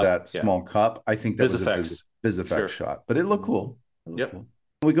small cup. I think that was a Visifex shot, but it looked cool. Cool.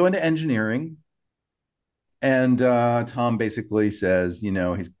 We go into engineering, and Tom basically says,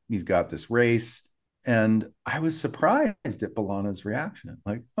 he's got this race, and I was surprised at B'Elanna's reaction.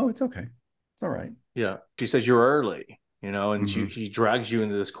 Like, oh, it's okay, it's all right. Yeah, she says you're early, and she drags you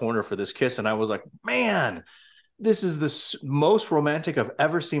into this corner for this kiss, and I was like, man. This is the most romantic I've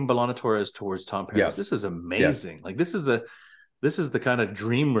ever seen B'Elanna Torres towards Tom Paris. Yes. This is amazing. Yes. Like this is the kind of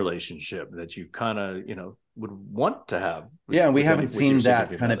dream relationship that you kind of, would want to have. We haven't seen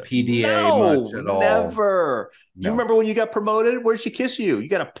that kind of PDA much at all. Never. No. You remember when you got promoted? Where'd she kiss you? You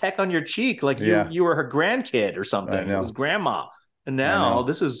got a peck on your cheek like you were her grandkid or something. It was grandma. And now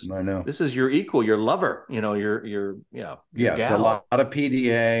this is your equal, your lover, yes, gal. A lot of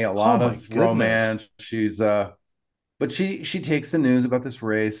PDA, a lot of romance. She's But she takes the news about this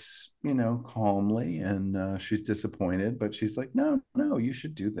race, calmly, and she's disappointed. But she's like, no, no, you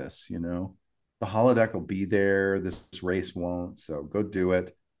should do this. The holodeck will be there. This race won't. So go do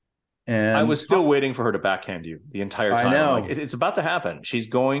it. I And was still waiting for her to backhand you the entire I time. I'm like, know. it's about to happen. She's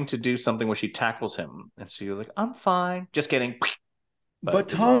going to do something where she tackles him. And so you're like, I'm fine. Just kidding. But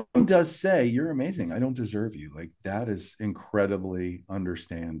Tom does say, you're amazing. I don't deserve you. Like, that is incredibly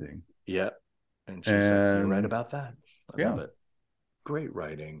understanding. Yeah. And she's like, you're right about that. I love it. Great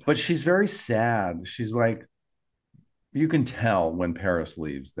writing. But she's very sad. She's like, you can tell when Paris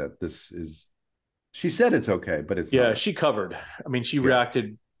leaves that this is, she said it's okay, but it's not. She covered. I mean, she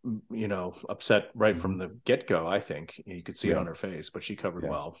reacted, upset right from the get-go. I think you could see it on her face, but she covered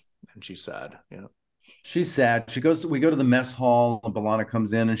well, and she's sad. She's sad. We go to the mess hall, and B'Elanna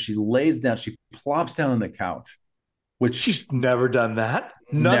comes in, and she lays down. She plops down on the couch, which she's never done that.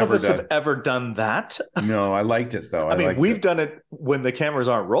 None of us have ever done that. No, I liked it though. I mean, we've done it when the cameras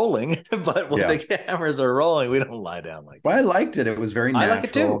aren't rolling, but when the cameras are rolling, we don't lie down like that. But I liked it. It was very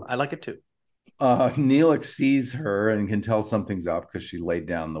natural. I like it too. Neelix sees her and can tell something's up because she laid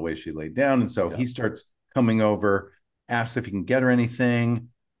down the way she laid down. And so he starts coming over, asks if he can get her anything.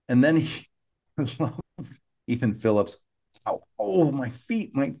 And then Ethan Phillips, oh, my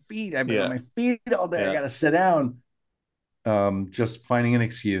feet. I've been on my feet all day. I got to sit down. Just finding an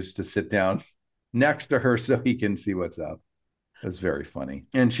excuse to sit down next to her so he can see what's up. It was very funny.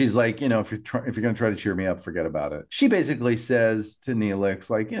 And she's like, if you're going to try to cheer me up, forget about it. She basically says to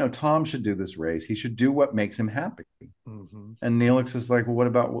Neelix, like, Tom should do this race. He should do what makes him happy. Mm-hmm. And Neelix is like, well, what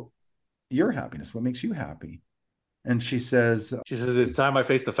about your happiness? What makes you happy? And she says, it's time I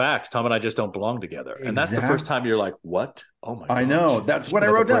face the facts. Tom and I just don't belong together. And that's the first time you're like, what? Oh my God. I know. That's what I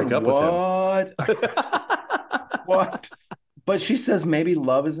wrote down. What? What? But she says maybe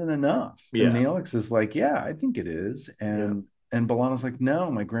love isn't enough. Yeah. And Neelix is like, yeah, I think it is. And B'Elanna's like, no,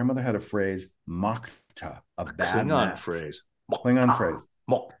 my grandmother had a phrase, Mokta, a bad Klingon phrase. Klingon phrase.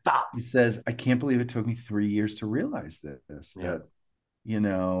 Mokta. He says, I can't believe it took me 3 years to realize this. That,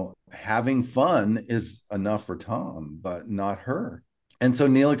 having fun is enough for Tom, but not her. And so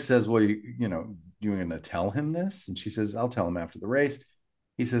Neelix says, well, you're going to tell him this? And she says, I'll tell him after the race.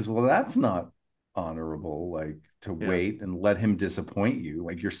 He says, well, that's not honorable, like to wait and let him disappoint you.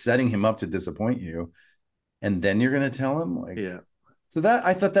 Like you're setting him up to disappoint you. And then you're going to tell him, like, So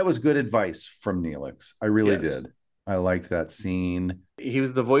I thought that was good advice from Neelix. I really did. I liked that scene. He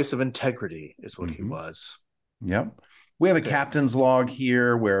was the voice of integrity, is what he was. Yep. We have a captain's log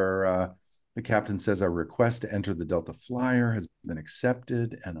here where the captain says, our request to enter the Delta Flyer has been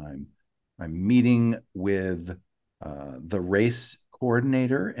accepted, and I'm meeting with the race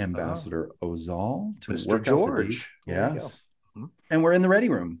coordinator, Ambassador Ozal, to Mr. work George. out the date. Yes. And we're in the ready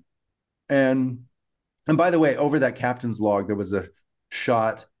room. And by the way, over that captain's log, there was a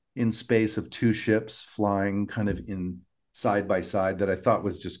shot in space of two ships flying kind of in side by side that I thought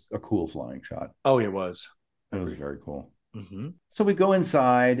was just a cool flying shot. Oh, it was. It was very cool. Mm-hmm. So we go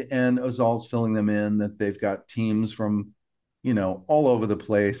inside, and Ozal's filling them in that they've got teams from, all over the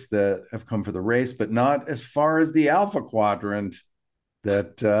place that have come for the race, but not as far as the Alpha Quadrant.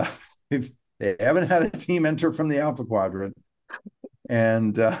 That they haven't had a team enter from the Alpha Quadrant.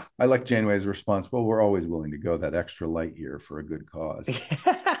 And I like Janeway's response. Well, we're always willing to go that extra light year for a good cause.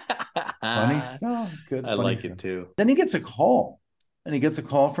 Funny stuff. Good. I like it too. Then he gets a call,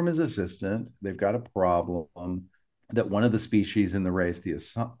 from his assistant. They've got a problem that one of the species in the race, the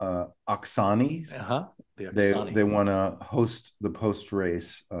Oxanis, they want to host the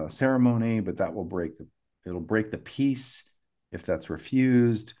post-race ceremony, but that will break the peace if that's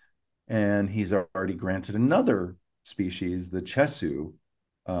refused. And he's already granted another species, the Chesu,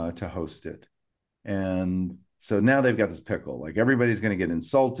 to host it. And so now they've got this pickle. Like everybody's going to get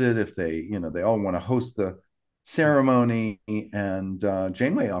insulted if they all want to host the ceremony. And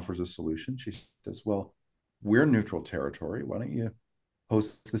Janeway offers a solution. She says, well, we're neutral territory. Why don't you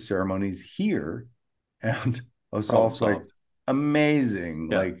host the ceremonies here? And Osal's like, amazing.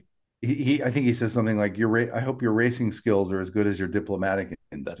 Yeah. Like I think he says something like, I hope your racing skills are as good as your diplomatic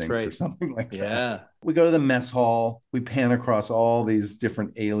instincts, or something like that. Yeah. We go to the mess hall. We pan across all these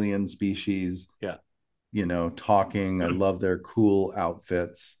different alien species. Yeah. Talking. I love their cool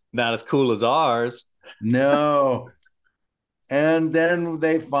outfits. Not as cool as ours. No. And then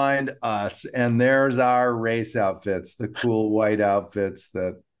they find us, and there's our race outfits, the cool white outfits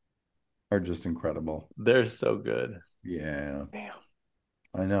that are just incredible. They're so good. Yeah. Damn.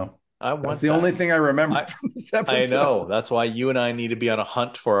 I know. That's the only thing I remember from this episode. I know. That's why you and I need to be on a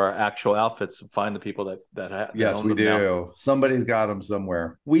hunt for our actual outfits and find the people that have. Yes, we do. Now. Somebody's got them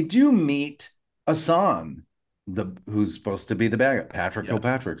somewhere. We do meet Asan, the who's supposed to be the bad guy. Patrick Yeah.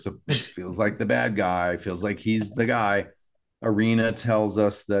 Kilpatrick feels like the bad guy, feels like he's the guy. Irina tells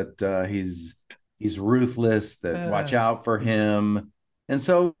us that he's ruthless, that watch Uh, out for him. And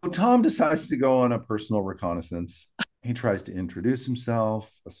so Tom decides to go on a personal reconnaissance. He tries to introduce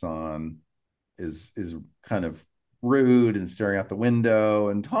himself. Hassan is kind of rude and staring out the window.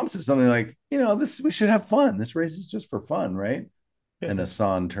 And Tom says something like, this, we should have fun. This race is just for fun, right? And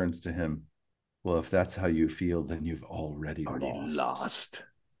Hassan turns to him. Well, if that's how you feel, then you've already lost.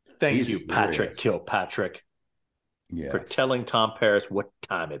 Thank you, Patrick Kilpatrick, for telling Tom Paris what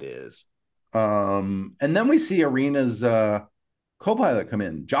time it is. And then we see Irina's co-pilot come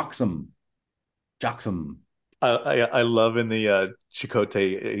in, Joxem. I love in the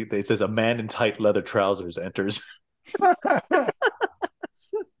Chakotay, it says a man in tight leather trousers enters.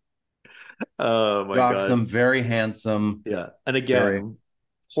 Oh my Joxem, God. very handsome. Yeah. And again,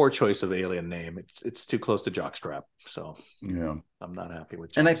 poor choice of alien name. It's too close to jockstrap. So yeah, I'm not happy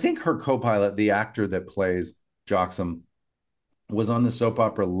with Joxem. And I think her co-pilot, the actor that plays Joxem, was on the soap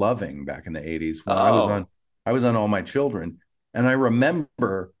opera Loving back in the 80s when I was on All My Children. And I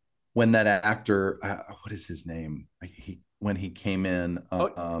remember when that actor, what is his name? When he came in.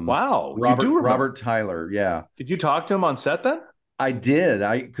 Wow. Robert Tyler. Yeah. Did you talk to him on set then? I did.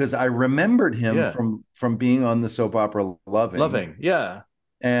 Because I remembered him from being on the soap opera Loving. Yeah.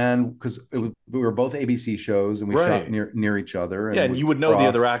 And because we were both ABC shows and we shot near each other. And you would know the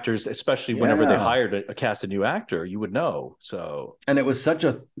other actors, especially whenever they hired a cast a new actor, you would know. So, and it was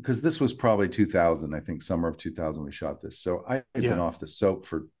because this was probably 2000, I think summer of 2000 we shot this. So I had been off the soap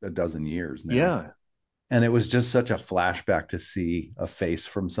for a dozen years now. Yeah. And it was just such a flashback to see a face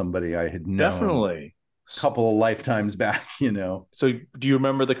from somebody I had known. Definitely. Couple of lifetimes back, So do you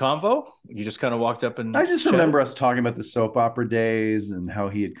remember the convo? You just kind of walked up and I just remember us talking about the soap opera days and how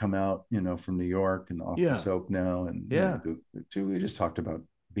he had come out, from New York and off the soap now. And we just talked about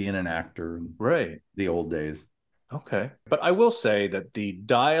being an actor and the old days. Okay. But I will say that the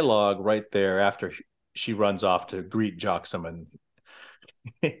dialogue right there after she runs off to greet Joxem and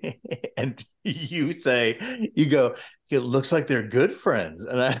you go, it looks like they're good friends.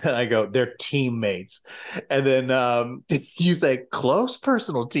 And I go, they're teammates. And then you say close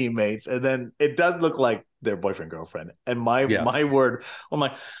personal teammates. And then it does look like they're boyfriend, girlfriend. And my word, I'm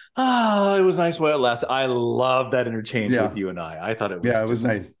like, it was nice while it lasted. I love that interchange with you and I. I thought it was it was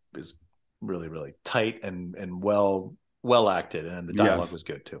nice. It was really, really tight and well acted. And the dialogue was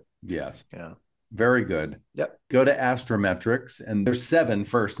good too. Yes. Yeah. Very good. Yep. Go to Astrometrics, and there's 7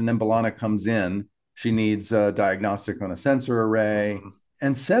 first, and then B'Elanna comes in. She needs a diagnostic on a sensor array,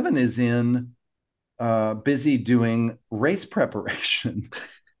 and 7 is in busy doing race preparation,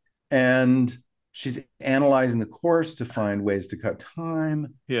 and she's analyzing the course to find ways to cut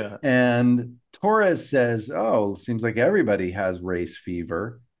time. Yeah. And Torres says, "Oh, seems like everybody has race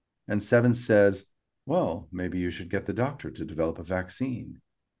fever," and 7 says, "Well, maybe you should get the doctor to develop a vaccine."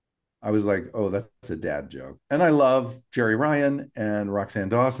 I was like, oh, that's a dad joke. And I love Jerry Ryan and Roxanne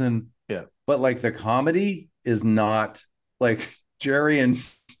Dawson. Yeah. But like the comedy is not like Jerry and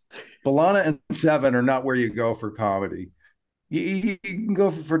B'Elanna and 7 are not where you go for comedy. You can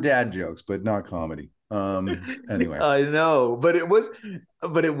go for dad jokes, but not comedy. Anyway. I know, but it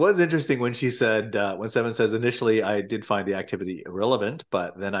was interesting when she said, when 7 says, initially I did find the activity irrelevant,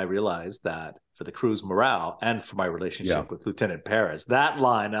 but then I realized that for the crew's morale and for my relationship with Lieutenant Paris, that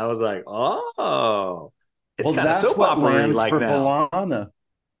line, I was like, oh, it's kind of soap opera like for now. B'Elanna.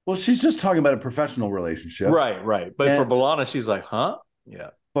 Well, she's just talking about a professional relationship. Right. But for B'Elanna, she's like, huh?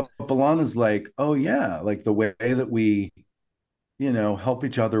 Yeah. But B'Elanna's like, oh yeah, like the way that we help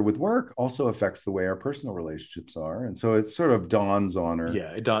each other with work also affects the way our personal relationships are. And so it sort of dawns on her.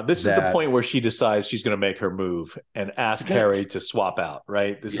 Yeah, this is the point where she decides she's going to make her move and ask Harry to swap out,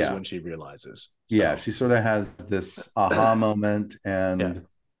 right? This is when she realizes. So. Yeah, she sort of has this aha moment, and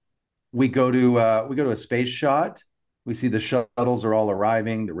we go to a space shot. We see the shuttles are all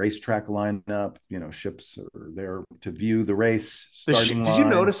arriving, the racetrack lineup, ships are there to view the race starting line. Did you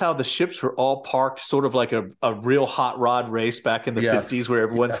notice how the ships were all parked sort of like a real hot rod race back in the 50s where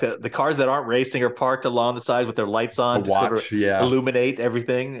everyone's the cars that aren't racing are parked along the sides with their lights on to watch, sort of illuminate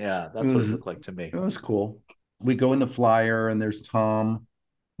everything? Yeah, that's what it looked like to me. It was cool. We go in the flyer and there's Tom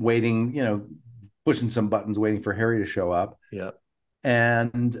waiting, pushing some buttons, waiting for Harry to show up. Yeah.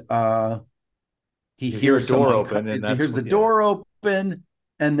 And he hears a door open, and he hears the door open,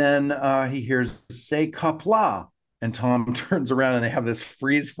 and then he hears say "Kapla," and Tom turns around, and they have this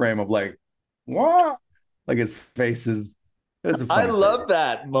freeze frame of like, what? Like his face is. I love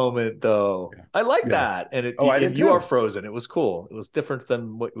that moment, though. Yeah. I like that, and I did you too. are frozen. It was cool. It was different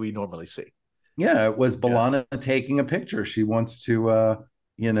than what we normally see. Yeah, it was Yeah. B'Elanna taking a picture. She wants to,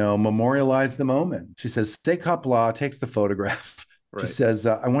 memorialize the moment. She says, "Stay Kapla," takes the photograph. She Right. says,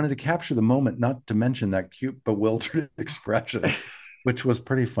 "I wanted to capture the moment, not to mention that cute, bewildered expression," which was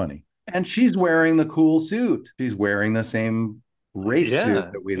pretty funny. And she's wearing the cool suit. She's wearing the same race suit Yeah.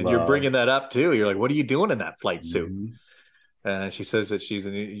 that we And you're love. bringing that up too. You're like, what are you doing in that flight suit? Mhm. And she says that she's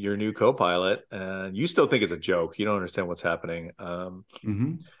your new co-pilot, and you still think it's a joke. You don't understand what's happening.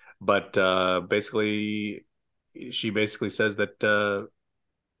 Mhm. But basically, she basically says that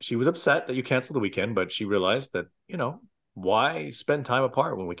she was upset that you canceled the weekend, but she realized that, why spend time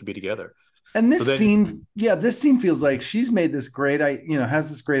apart when we can be together? And So this then, scene, yeah, this scene feels like she's made this great, has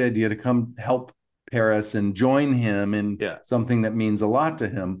this great idea to come help Paris and join him in yeah, something that means a lot to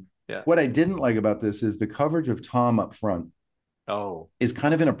him. yeah. What I didn't like about this is the coverage of Tom up front Oh, is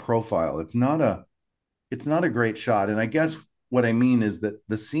kind of in a profile. It's not a great shot. And I guess what I mean is that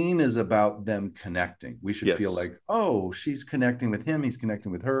the scene is about them connecting. We should feel yes. like, oh, she's connecting with him, he's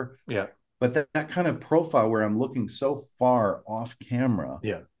connecting with her. Yeah, But that kind of profile where I'm looking so far off camera,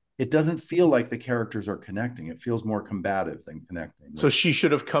 yeah. it doesn't feel like the characters are connecting. It feels more combative than connecting. So Like, she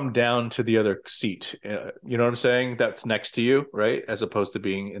should have come down to the other seat. You know what I'm saying? That's next to you, right? As opposed to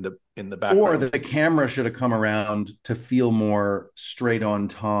being in the or background. the camera should have come around to feel more straight on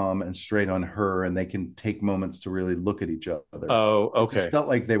Tom and straight on her, and they can take moments to really look at each other. Oh, It just okay. felt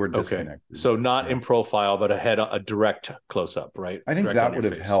like they were Okay. disconnected. So not Yeah. in profile, but a direct close up, right? I think Direct on that your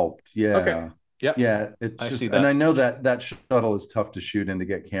would have face. helped. Okay. Yeah. Yep. Yeah. It's I see just, and I that. know that shuttle is tough to shoot and to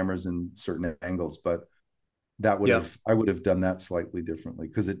get cameras in certain angles, but Yep. I would have done that slightly differently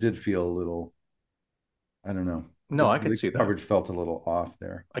because it did feel a little, I don't know. No, I could The see that. coverage felt a little off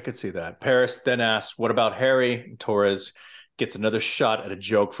there. I could see that. Paris then asks, "What about Harry?" Torres gets another shot at a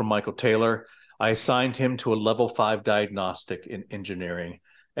joke from Michael Taylor. "I assigned him to a level 5 diagnostic in engineering."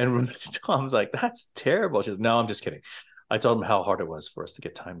 And Tom's like, "That's terrible." She says, "No, I'm just kidding. I told him how hard it was for us to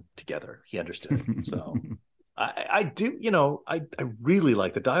get time together. He understood." So I do, I really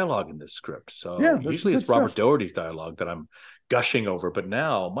like the dialogue in this script. So Yeah, there's some usually good it's Robert stuff. Doherty's dialogue that I'm gushing over, but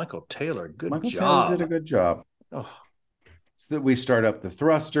now Michael Taylor, good Michael Taylor did a job. good job. Oh, So that we start up the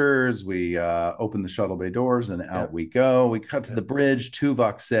thrusters, we open the shuttle bay doors, and yeah, out we go. We cut to yeah. the bridge.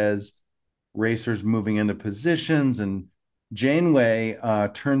 Tuvok says, "Racers moving into positions," and Janeway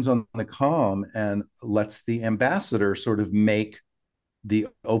turns on the comm and lets the ambassador sort of make the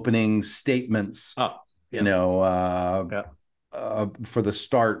opening statements, Oh, you yeah, know, yeah, for the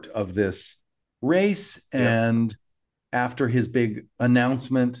start of this race. yeah. And after his big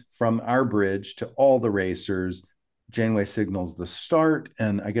announcement from our bridge to all the racers, Janeway signals the start.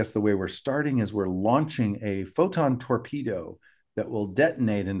 And I guess the way we're starting is we're launching a photon torpedo that will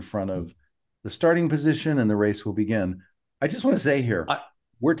detonate in front of the starting position and the race will begin. I just want to say here, I,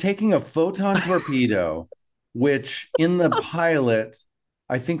 we're taking a photon torpedo, which in the pilot,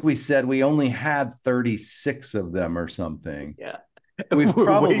 I think we said we only had 36 of them or something. yeah. We've We're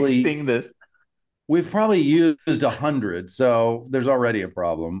probably wasting this. we've probably used 100, so there's already a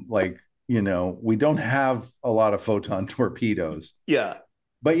problem. Like, we don't have a lot of photon torpedoes, Yeah,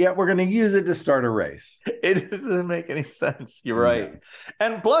 but yet we're going to use it to start a race. it doesn't make any sense. You're right, Yeah.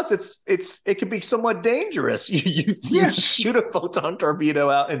 and plus, it can be somewhat dangerous. You Yeah. shoot a photon torpedo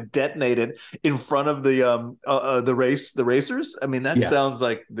out and detonate it in front of the racers. I mean, that Yeah. sounds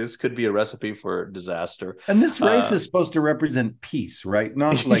like this could be a recipe for disaster. And this race Uh, is supposed to represent peace, right?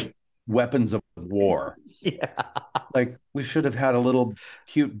 Not like weapons of war. yeah. Like we should have had a little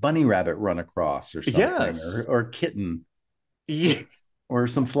cute bunny rabbit run across or something, or Yes. or kitten Yeah. or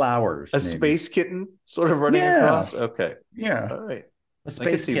some flowers, A maybe. space kitten sort of running Yeah. across. Okay. Yeah. All right. A I can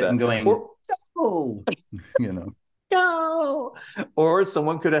space see kitten that. going, oh, you know. No. Or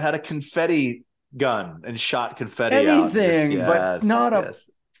someone could have had a confetti gun and shot confetti out. Just Anything, but yes, not a yes.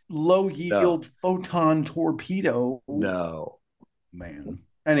 low No, yield photon torpedo. no. Man.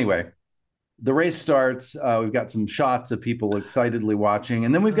 Anyway, the race starts. We've got some shots of people excitedly watching.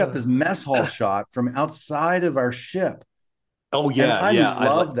 And then we've got this mess hall shot from outside of our ship. Oh And yeah, I yeah. I like.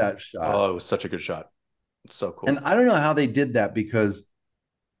 love that shot. Oh, it was such a good shot. It's so And cool. I don't know how they did that because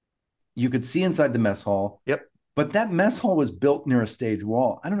you could see inside the mess hall, Yep. but that mess hall was built near a stage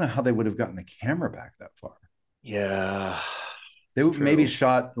wall. I don't know how they would have gotten the camera back that far. Yeah. They It's would maybe true.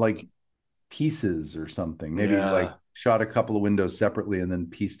 shot like pieces or something, maybe like Yeah. shot a couple of windows separately and then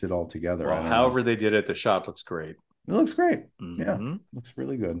pieced it all together. I Well, don't know. however they did it, the shot looks great. It looks great. Yeah, Hmm. looks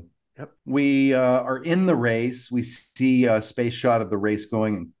really good. Yep. We are in the race. We see a space shot of the race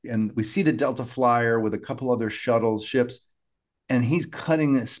going, and we see the Delta Flyer with a couple other shuttles, ships, and he's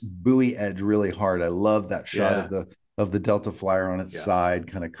cutting this buoy edge really hard. I love that shot Yeah. of the of the Delta Flyer on its side,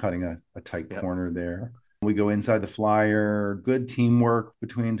 kind of cutting a tight corner there. We go inside the Flyer. Good teamwork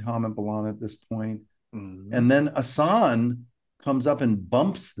between Tom and B'Elanna at this point. Mm-hmm. And then Asan comes up and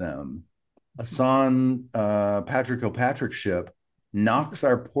bumps them. Asan, Patrick O'Patrick's ship, knocks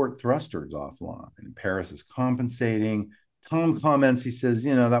our port thrusters offline. Paris is compensating. Tom comments, he says,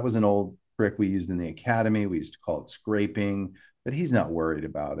 that was an old trick we used in the academy. We used to call it scraping, but he's not worried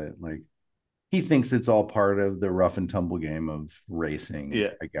about it. Like, he thinks it's all part of the rough and tumble game of racing,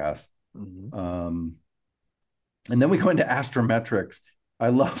 I guess. Mm-hmm. And then we go into astrometrics. I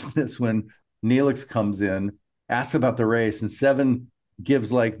love this when Neelix comes in, asks about the race, and Seven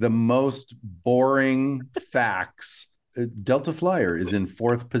gives like the most boring facts. Delta Flyer is in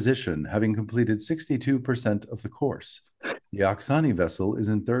 4th position, having completed 62% of the course. The Oksani vessel is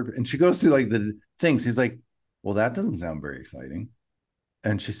in 3rd. And she goes through like the things. He's like, well, that doesn't sound very exciting.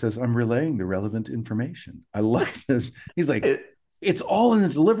 And she says, I'm relaying the relevant information. I love this. He's like, it's all in the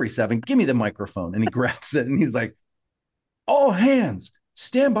delivery, Seven. Give me the microphone. And he grabs it and he's like, all hands,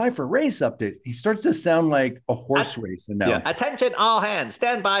 stand by for race update. He starts to sound like a horse race announcer. Attention, all hands,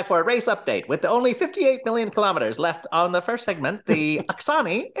 stand by for a race update. With only 58 million kilometers left on the first segment, the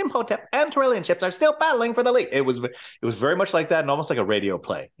Oksani, Imhotep, and Tyrrellian ships are still battling for the lead. It was very much like that, and almost like a radio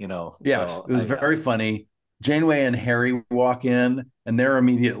play, Yeah, so it was very funny. Janeway and Harry walk in, and they're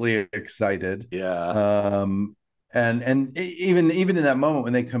immediately excited. Yeah. And even in that moment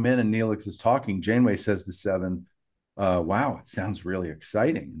when they come in and Neelix is talking, Janeway says to Seven, wow, it sounds really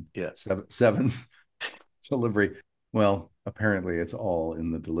exciting. Yeah. Seven's delivery. Well, apparently it's all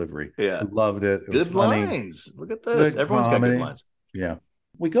in the delivery. Yeah. I loved it. It good was funny. Lines. Look at this. Everyone's got good lines. Yeah.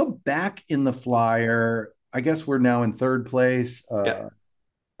 We go back in the Flyer. I guess we're now in 3rd place.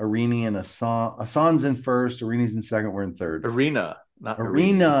 Irini and Asan. Asan's in 1st. Irini's in 2nd. We're in 3rd. Arena. Not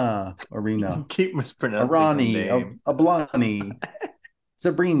Arena. Keep mispronouncing Arani. Ablani.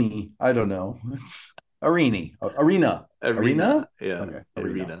 Sabrini. I don't know. It's Arena. Yeah. Okay.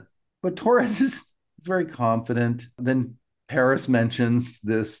 Arena. But Torres is very confident. Then Paris mentions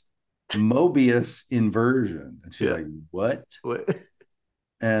this Mobius inversion. And she's like, what?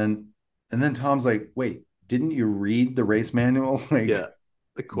 And then Tom's like, wait, didn't you read the race manual? Like,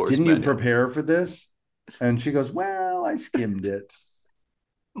 the course didn't manual. You prepare for this? And she goes, well, I skimmed it.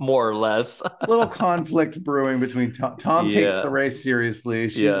 More or less. A little conflict brewing between Tom. Tom takes the race seriously.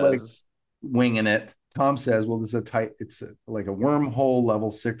 She's like winging it. Tom says, well, this is like a wormhole,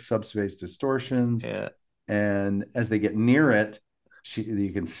 level 6 subspace distortions. Yeah. And as they get near it,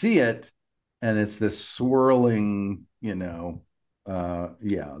 you can see it. And it's this swirling, the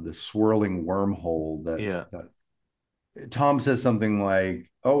swirling wormhole that Tom says something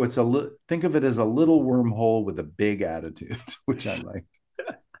like, oh, think of it as a little wormhole with a big attitude, which I liked.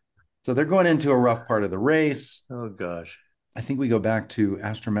 So they're going into a rough part of the race. Oh, gosh. I think we go back to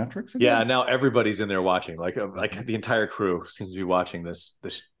astrometrics again. Yeah, now everybody's in there watching. Like the entire crew seems to be watching the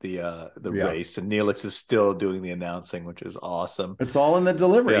race, and Neelix is still doing the announcing, which is awesome. It's all in the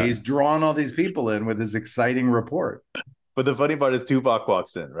delivery. Yeah. He's drawn all these people in with his exciting report. But the funny part is Tuvok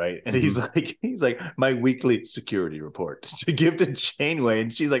walks in, right? And he's like, my weekly security report to give to Janeway.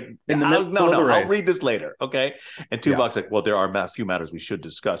 And she's like, I'll read this later. Okay. And Tuvok's like, well, there are a few matters we should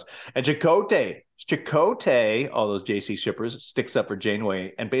discuss. And Chakotay, all those JC shippers, sticks up for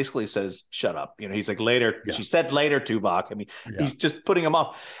Janeway and basically says, shut up. He's like, later. Yeah. She said later, Tuvok. I mean, he's just putting him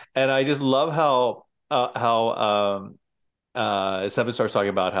off. And I just love how Seven starts talking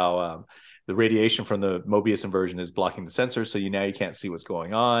about how the radiation from the Mobius inversion is blocking the sensors, so now you can't see what's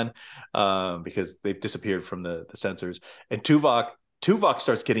going on because they've disappeared from the sensors. And Tuvok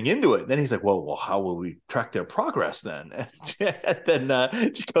starts getting into it. And then he's like, well, how will we track their progress then? And then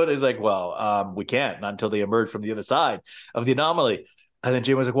Chakotay's like, well, we can't, not until they emerge from the other side of the anomaly. And then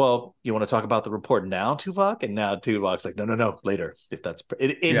Jim was like, well, you want to talk about the report now, Tuvok? And now Tuvok's like, no, later. If that's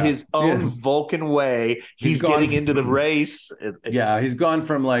in his own Vulcan way, he's getting into the race. He's gone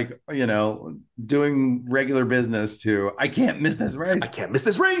from doing regular business to, I can't miss this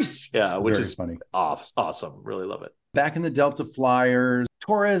race. Yeah, which Very is funny. Awesome. Really love it. Back in the Delta Flyers,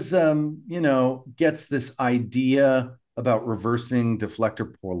 Torres, gets this idea about reversing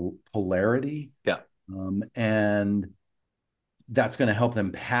deflector polarity. Yeah. And that's going to help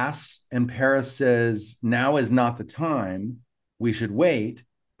them pass. And Paris says, now is not the time. We should wait.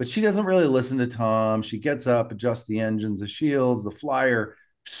 But she doesn't really listen to Tom. She gets up, adjusts the engines, the shields. The Flyer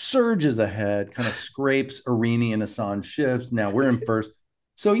surges ahead, kind of scrapes Irini and Asan's ships. Now we're in first.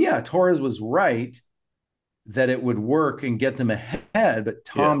 So Torres was right that it would work and get them ahead. But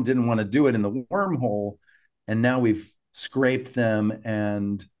Tom didn't want to do it in the wormhole. And now we've scraped them.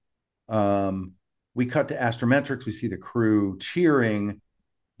 And we cut to astrometrics. We see the crew cheering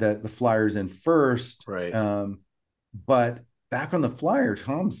that the Flyers in first. Right. But back on the Flyer,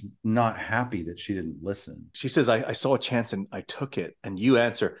 Tom's not happy that she didn't listen. She says, I saw a chance and I took it. And you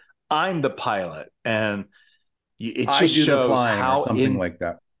answer, I'm the pilot. And it just shows how or something like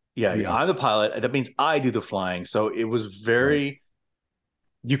that. Yeah, I'm the pilot. That means I do the flying. So it was very,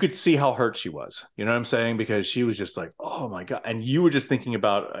 you could see how hurt she was. You know what I'm saying? Because she was just like, oh my God. And you were just thinking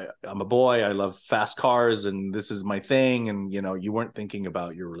about, I'm a boy. I love fast cars and this is my thing. And, you know, you weren't thinking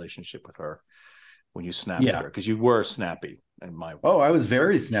about your relationship with her when you snapped at her, because you were snappy. I was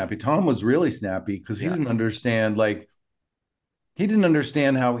very snappy. Tom was really snappy because he didn't understand, he didn't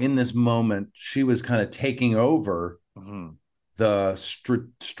understand how in this moment she was kind of taking over the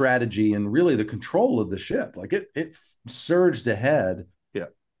strategy and really the control of the ship. Like it surged ahead. Yeah.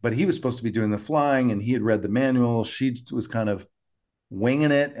 But he was supposed to be doing the flying and he had read the manual. She was kind of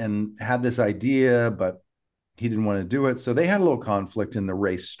winging it and had this idea, but he didn't want to do it. So they had a little conflict in the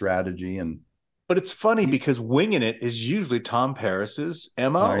race strategy. But it's funny because winging it is usually Tom Paris's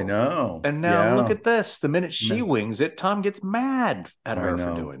MO. I know. And now look at this. The minute she wings it, Tom gets mad at her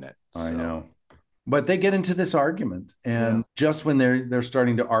for doing it. I know. But they get into this argument. And just when they're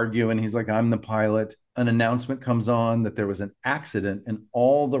starting to argue and he's like, I'm the pilot, an announcement comes on that there was an accident and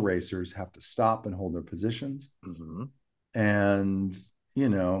all the racers have to stop and hold their positions. And, you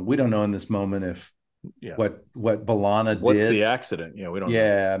know, we don't know in this moment if what B'Elanna did. What's the accident? We don't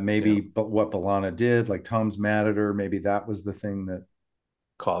know. Maybe but what B'Elanna did, like Tom's mad at her. Maybe that was the thing that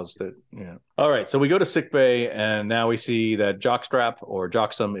caused it. All right. So we go to sickbay and now we see that Jockstrap or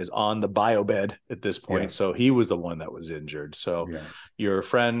Joxum is on the bio bed at this point. So he was the one that was injured. So your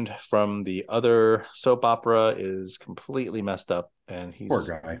friend from the other soap opera is completely messed up and he's poor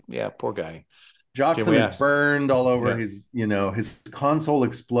guy. Yeah, poor guy. Joxum is burned all over. His console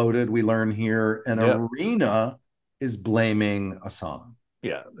exploded. We learn here, and Irina is blaming Asan.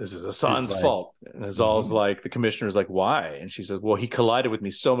 Yeah, this is Asan's fault. And Azal's like, the commissioner's like, why? And she says, well, he collided with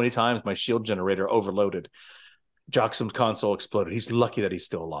me so many times, my shield generator overloaded. Joxum's console exploded. He's lucky that he's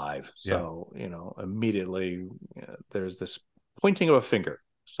still alive. So, immediately there's this pointing of a finger.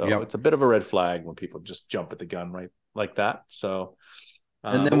 So it's a bit of a red flag when people just jump at the gun right like that. So.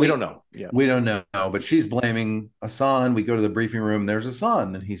 And then we don't know. We don't know, but she's blaming Asan. We go to the briefing room. There's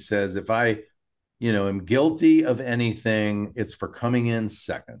Asan, and he says, "If I, am guilty of anything, it's for coming in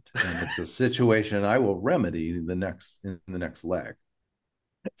second, and it's a situation I will remedy in the next leg."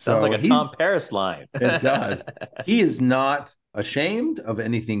 Sounds like a Tom Paris line. It does. He is not ashamed of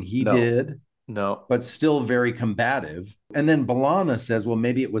anything he did. No, but still very combative. And then B'Elanna says, "Well,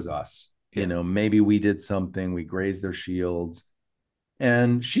 maybe it was us. Maybe we did something. We grazed their shields."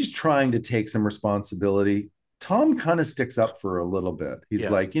 And she's trying to take some responsibility. Tom kind of sticks up for her a little bit. He's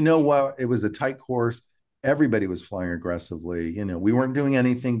like, you know what? It was a tight course. Everybody was flying aggressively. We weren't doing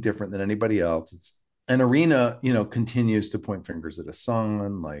anything different than anybody else. And Irina, continues to point fingers at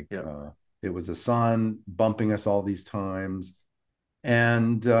Asan. It was Asan bumping us all these times.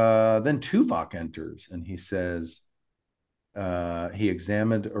 And then Tuvok enters and he says, he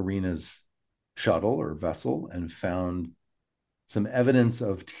examined Irina's shuttle or vessel and found some evidence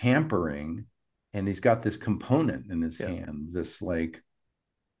of tampering, and he's got this component in his hand, this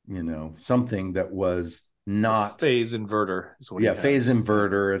something that was not a phase inverter. Phase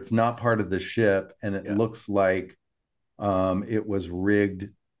inverter. It's not part of the ship, and it looks like it was rigged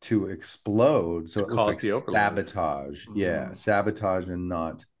to explode. So it looks like sabotage. Sabotage and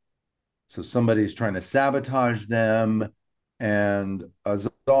not. So somebody's trying to sabotage them. And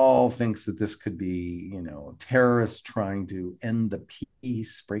Azal thinks that this could be, terrorists trying to end the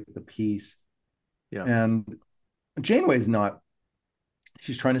peace, break the peace. Yeah. And Janeway's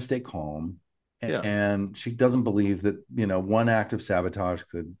she's trying to stay calm. And she doesn't believe that, one act of sabotage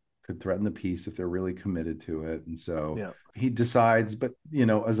could threaten the peace if they're really committed to it. And so he decides, but,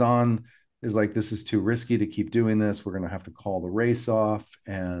 Azan is like, this is too risky to keep doing this. We're going to have to call the race off.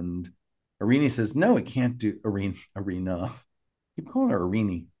 And Irina says, no, it can't do Irina. Keep calling her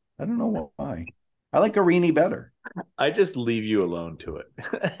Irini. I don't know why. I like Irini better. I just leave you alone to it.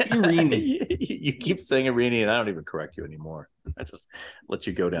 Irini. You keep saying Irini, and I don't even correct you anymore. I just let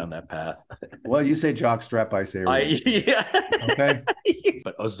you go down that path. Well, you say jockstrap, I say Irini. Okay.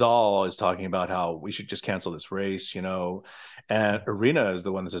 But Azal is talking about how we should just cancel this race, and Irina is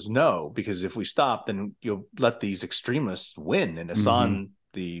the one that says no, because if we stop, then you'll let these extremists win. And Asan,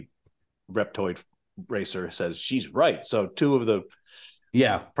 the reptoid racer, says she's right. So two of the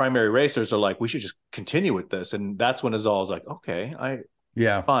primary racers are like, we should just continue with this. And that's when Azal is like, okay,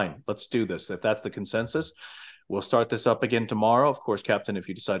 fine, let's do this. If that's the consensus, we'll start this up again tomorrow. Of course, Captain, if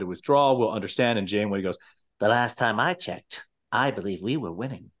you decide to withdraw, we'll understand. And Janeway goes, the last time I checked, I believe we were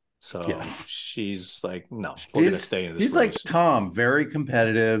winning. so Yes. she's like, no, we're going to stay in this She's like race. Tom, very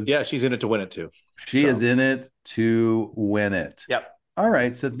competitive. Yeah, she's in it to win it too. She is in it to win it. Yep. All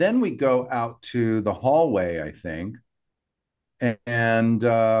right. So then we go out to the hallway, I think. And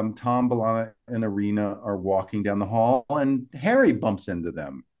Tom, B'Elanna, and Irina are walking down the hall, and Harry bumps into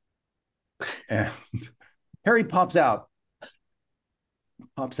them. And Harry pops out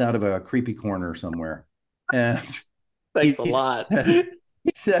of a creepy corner somewhere. And Thanks a lot.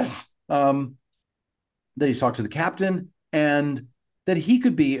 He says that he's talked to the captain and that he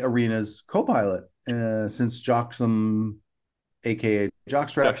could be Irina's co-pilot since Joxum, aka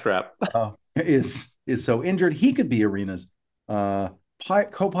Jockstrap, is so injured. He could be Irina's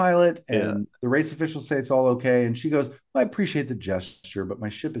co-pilot, and the race officials say it's all okay. And she goes, I appreciate the gesture, but my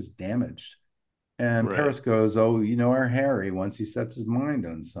ship is damaged. And Paris goes, oh, you know, our Harry, once he sets his mind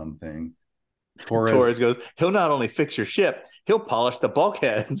on something. Torres goes, he'll not only fix your ship, he'll polish the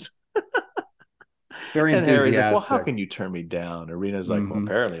bulkheads. Very and enthusiastic. Harry's like, well, how can you turn me down? Irina's like, well,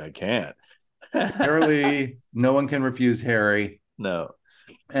 apparently I can't. Apparently no one can refuse Harry. No.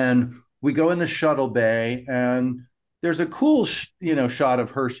 And we go in the shuttle bay, and there's a cool shot of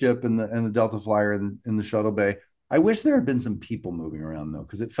her ship and the Delta Flyer in the shuttle bay. I wish there had been some people moving around though,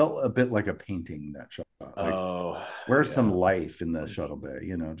 because it felt a bit like a painting, that shot. Like, where's some life in the shuttle bay?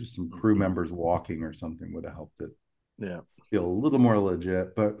 You know, just some crew members walking or something would have helped it feel a little more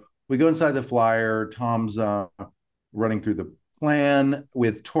legit. But we go inside the Flyer. Tom's running through the plan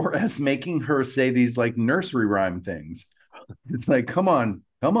with Torres making her say these like nursery rhyme things. It's like, come on,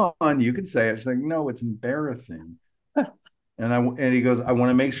 you can say it. She's like, no, it's embarrassing. And he goes, I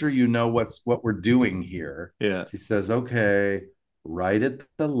want to make sure you know what we're doing here. Yeah. She says, okay, right at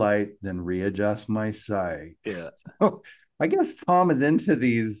the light, then readjust my sight. Yeah. I guess Tom is into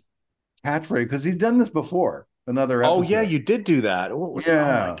these catchphrases because he's done this before. Another episode. Oh yeah, you did do that. Oh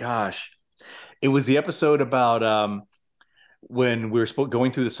my gosh. It was the episode about when we were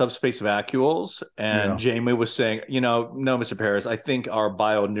going through the subspace vacuoles, and Janeway was saying, no, Mr. Paris, I think our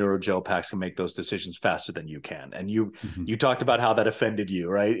bio-neurogel packs can make those decisions faster than you can. And you talked about how that offended you,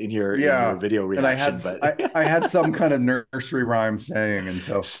 right? In your video reaction. And I had some kind of nursery rhyme saying, and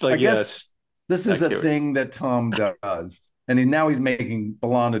so I guess this is a thing that Tom does. And now he's making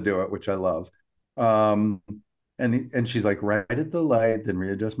B'Elanna do it, which I love. And she's like, right at the light, then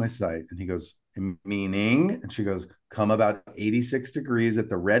readjust my sight. And he goes, meaning? And she goes, come about 86 degrees at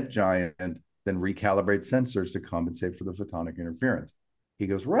the red giant, then recalibrate sensors to compensate for the photonic interference. He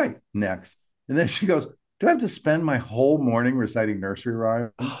goes, right, next. And then she goes, do I have to spend my whole morning reciting nursery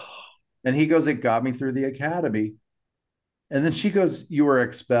rhymes? And he goes, it got me through the academy. And then she goes, you were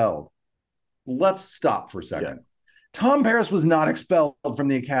expelled. Let's stop for a second. Yeah. Tom Paris was not expelled from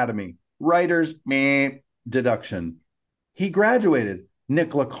the academy. Writers, deduction. He graduated.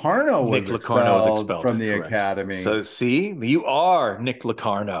 Nick Locarno was expelled from the academy. So see, you are Nick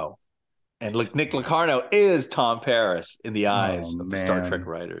Locarno. And Nick Locarno is Tom Paris in the eyes of the Star Trek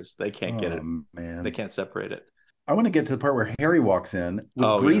writers. They can't get it. Man. They can't separate it. I want to get to the part where Harry walks in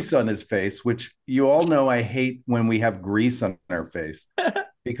with grease on his face, which you all know I hate when we have grease on our face.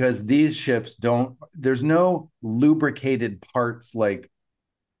 Because these ships there's no lubricated parts like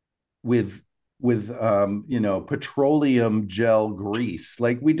with petroleum gel grease.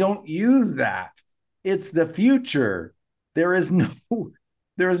 Like, we don't use that. It's the future. There is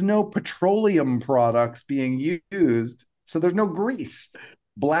no petroleum products being used, so there's no grease.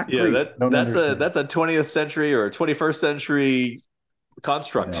 Black grease. That's a 20th century or 21st century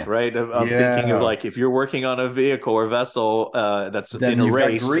construct, right? Of thinking of like, if you're working on a vehicle or vessel that's in a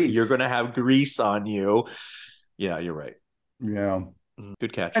race, you're going to have grease on you. Yeah, you're right. Yeah.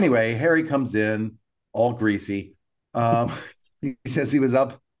 Good catch. Anyway, Harry comes in all greasy. He says he was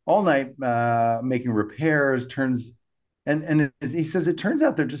up all night making repairs. And he says it turns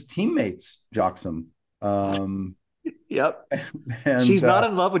out they're just teammates, Joxum. Yep. And she's not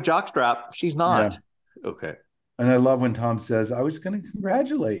in love with Jockstrap. She's not. Yeah. Okay. And I love when Tom says, I was going to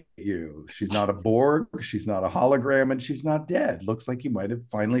congratulate you. She's not a Borg. She's not a hologram, and she's not dead. Looks like you might have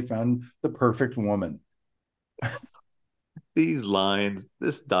finally found the perfect woman. These lines,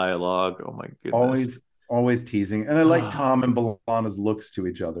 this dialogue, oh my goodness. Always teasing. And I like Tom and B'Elanna's looks to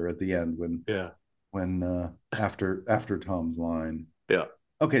each other at the end when after Tom's line. Yeah.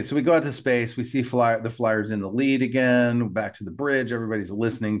 Okay, so we go out to space. We see the Flyers in the lead again. Back to the bridge. Everybody's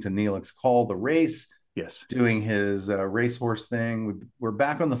listening to Neelix call the race. Yes. Doing his racehorse thing. We're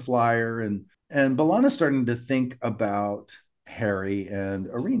back on the Flyer, and B'Elanna's starting to think about Harry and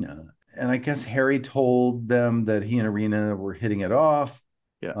Irina. I guess Harry told them that he and Irina were hitting it off.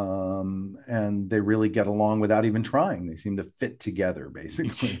 Yeah. And they really get along without even trying. They seem to fit together,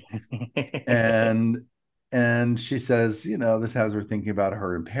 basically. and she says, this has her thinking about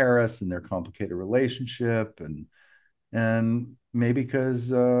her in Paris and their complicated relationship, and maybe because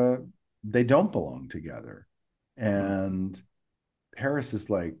they don't belong together. And Paris is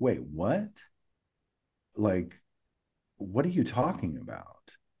like, wait, what? Like, what are you talking about?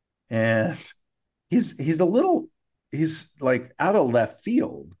 And he's like out of left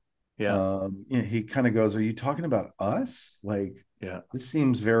field. Yeah. He kind of goes, are you talking about us? Like, Yeah. this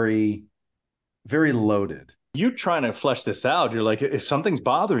seems very, very loaded. You trying to flesh this out. You're like, if something's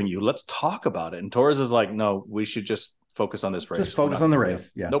bothering you, let's talk about it. And Torres is like, no, we should just focus on this race. Just focus on the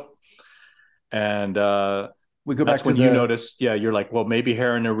race. Yeah. Nope. And we go back to you notice, you're like, well, maybe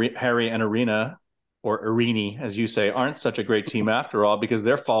Harry and Irina, or Irini, as you say, aren't such a great team after all, because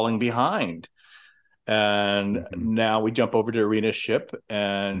they're falling behind. And now we jump over to Irina's ship,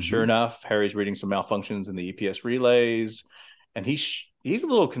 and sure enough, Harry's reading some malfunctions in the EPS relays, and he's a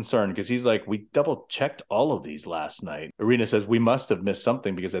little concerned because he's like, we double checked all of these last night. Irina says we must have missed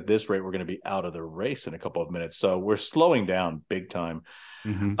something, because at this rate we're going to be out of the race in a couple of minutes, so we're slowing down big time.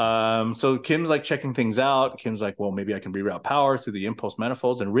 So Kim's like checking things out. Kim's like, well, maybe I can reroute power through the impulse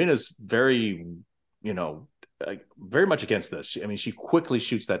manifolds, and Irina's very, very much against this. She quickly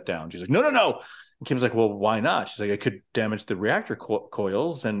shoots that down. She's like, no. And Kim's like, well, why not? She's like, it could damage the reactor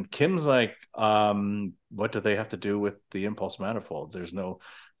coils. And Kim's like, what do they have to do with the impulse manifolds? There's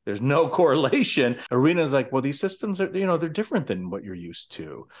no correlation. Irina's like, well, these systems are, they're different than what you're used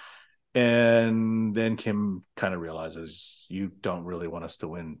to. And then Kim kind of realizes, you don't really want us to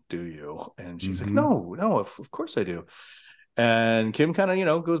win, do you? And she's like, no, of course I do. And Kim kind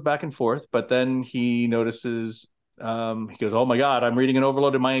of, goes back and forth, but then he notices, he goes, oh my God, I'm reading an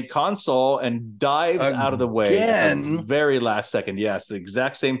overload in my console, and dives out of the way at the very last second. Yes, the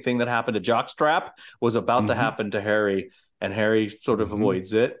exact same thing that happened to Jockstrap was about to happen to Harry, and Harry sort of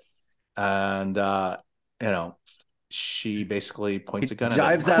avoids it. And, she basically points a gun at him.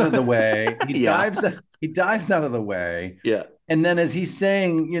 Dives out of the way. He dives out of the way. Yeah. And then as he's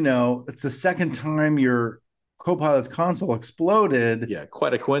saying, it's the second time your co-pilot's console exploded. Yeah,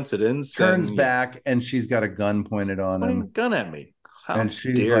 quite a coincidence. Turns back, and she's got a gun pointed on him. Gun at me. And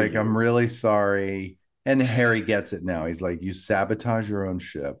she's like, I'm really sorry. And Harry gets it now. He's like, you sabotage your own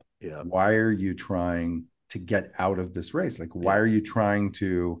ship. Yeah. Why are you trying to get out of this race? Like, why are you trying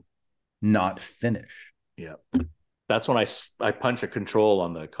to not finish? Yeah. That's when I punch a control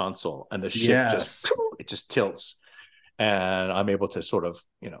on the console, and the ship just tilts, and I'm able to sort of,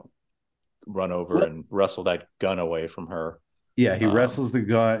 run over and wrestle that gun away from her. Yeah, he wrestles the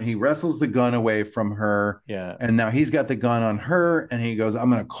gun. He wrestles the gun away from her. Yeah. And now he's got the gun on her, and he goes, I'm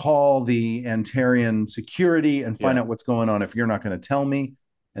going to call the Antarian security and find out what's going on if you're not going to tell me.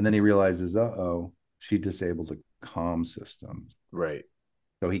 And then he realizes, she disabled the comm system. Right.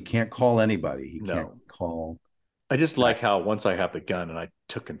 So he can't call anybody. He can't call. I just like how once I have the gun and I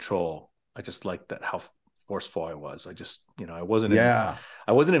took control, I just like that how forceful I was. I just, I wasn't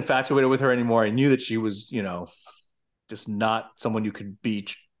infatuated with her anymore. I knew that she was, just not someone you could be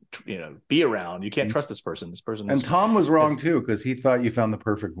around. You can't trust this person. And Tom was wrong too, because he thought you found the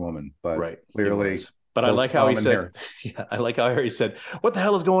perfect woman, but clearly. But I like how he said, I like how Harry said, what the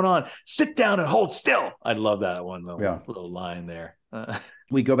hell is going on? Sit down and hold still. I love that one little line there.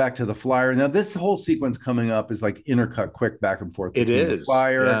 We go back to the flyer. Now, this whole sequence coming up is like intercut quick back and forth. It is. The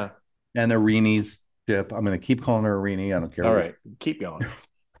flyer and Irini's ship. I'm going to keep calling her Irini. I don't care. All right. Keep going.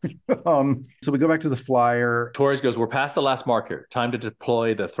 So we go back to the flyer. Torres goes, we're past the last marker. Time to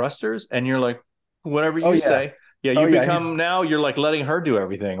deploy the thrusters. And you're like, whatever you say. Yeah, you become now, you're like letting her do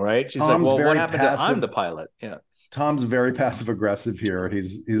everything, right? She's Tom's like, well, what happened passive. I'm the pilot. Yeah. Tom's very passive aggressive here.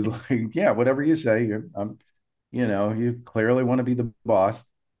 He's like, yeah, whatever you say. You clearly want to be the boss.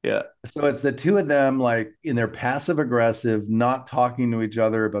 Yeah. So it's the two of them, like in their passive aggressive, not talking to each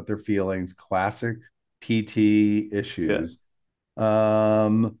other about their feelings, classic PT issues.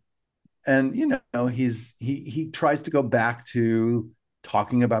 Yeah. And he tries to go back to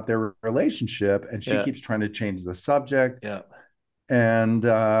talking about their relationship, and she keeps trying to change the subject. Yeah. And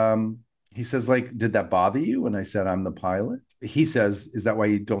he says, like, did that bother you when I said I'm the pilot? He says, is that why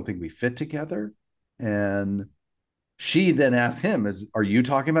you don't think we fit together? And she then asks him, are you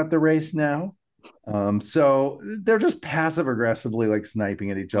talking about the race now? So they're just passive aggressively like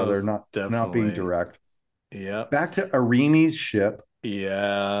sniping at each other, not being direct. Yeah. Back to Irini's ship.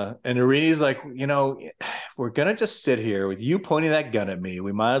 Yeah. And Irini's like, if we're going to just sit here with you pointing that gun at me,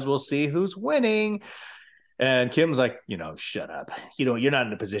 we might as well see who's winning. And Kim's like, shut up. You're not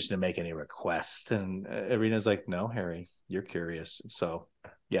in a position to make any requests. And Irina's like, no, Harry, you're curious. So,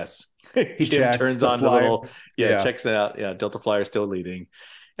 yes. He Kim turns on the flyer. little, checks it out. Yeah, Delta Flyer still leading.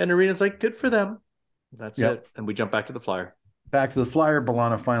 And Irina's like, good for them. That's it. And we jump back to the flyer. Back to the flyer.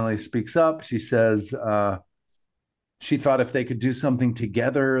 B'Elanna finally speaks up. She says she thought if they could do something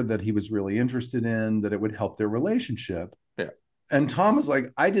together that he was really interested in, that it would help their relationship. Yeah. And Tom is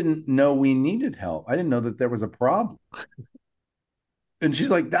like, I didn't know we needed help. I didn't know that there was a problem. And she's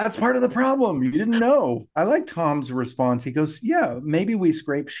like, that's part of the problem. You didn't know. I like Tom's response. He goes, yeah, maybe we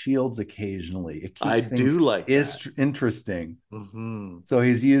scrape shields occasionally. It keeps things interesting. Mm-hmm. So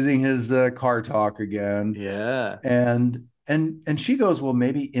he's using his car talk again. Yeah. And she goes, well,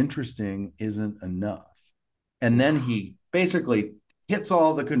 maybe interesting isn't enough. And then he basically hits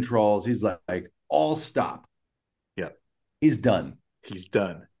all the controls. He's like, all stop. Yeah. He's done. He's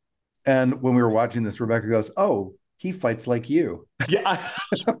done. And when we were watching this, Rebecca goes, oh, he fights like you. Yeah.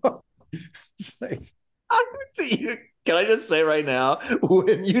 It's like, can I just say right now,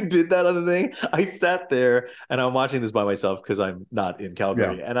 when you did that other thing, I sat there and I'm watching this by myself because I'm not in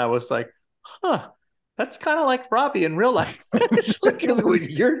Calgary. Yeah. And I was like, that's kind of like Robbie in real life. Because when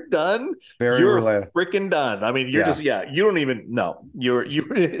you're done, you're freaking done. I mean, you're just, you don't even know.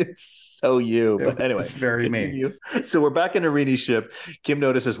 It's so you. But anyway, it's very me. So we're back in Irina's ship. Kim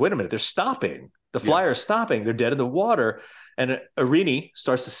notices, wait a minute, they're stopping. The flyer's stopping. They're dead in the water. And Irina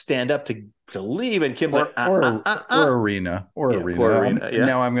starts to stand up to leave. And Kim's like, Irina. Irina.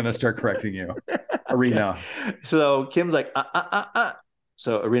 Now I'm going to start correcting you. Irina. So Kim's like,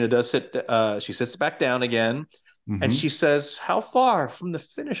 So Irina does sit. She sits back down again, and she says, "How far from the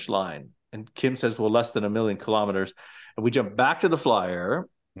finish line?" And Kim says, "Well, less than 1 million kilometers." And we jump back to the flyer,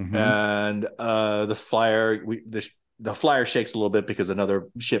 and the flyer, the flyer shakes a little bit because another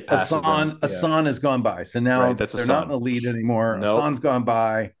ship passes. Hassan has gone by, so now they're not in the lead anymore. Nope. Hassan's gone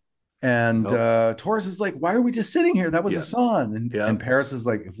by, and Torres is like, "Why are we just sitting here? That was Hassan." And Paris is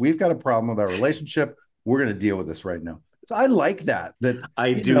like, "If we've got a problem with our relationship, we're going to deal with this right now." So I like that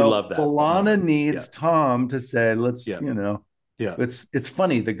I do love that. B'Elanna needs Tom to say, let's, it's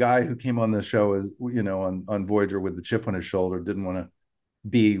funny. The guy who came on the show is, on Voyager with the chip on his shoulder, didn't want to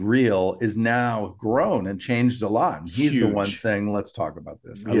be real, is now grown and changed a lot. And he's the one saying, let's talk about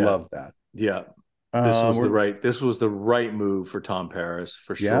this. I love that. Yeah. This was the right move for Tom Paris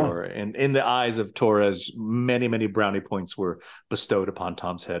for sure. And in the eyes of Torres, many, many brownie points were bestowed upon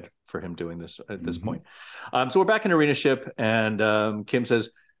Tom's head for him doing this at this point. So we're back in Irina's ship, and Kim says,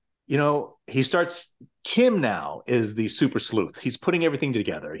 Kim now is the super sleuth. He's putting everything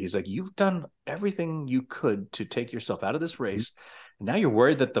together. He's like, you've done everything you could to take yourself out of this race. And now you're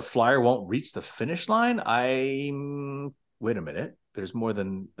worried that the flyer won't reach the finish line. Wait a minute. There's more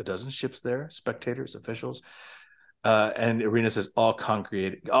than a dozen ships there, spectators, officials. And Irina says, all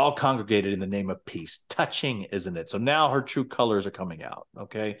congregated in the name of peace. Touching, isn't it? So now her true colors are coming out,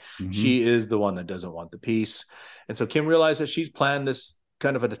 okay? She is the one that doesn't want the peace. And so Kim realizes she's planned this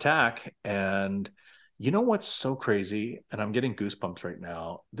kind of an attack. And you know what's so crazy? And I'm getting goosebumps right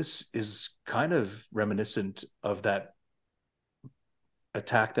now. This is kind of reminiscent of that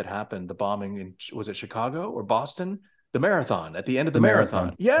attack that happened, the bombing in, was it Chicago or Boston? The marathon, at the end of the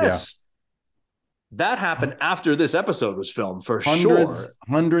marathon. Yes. Yeah. That happened after this episode was filmed, for sure.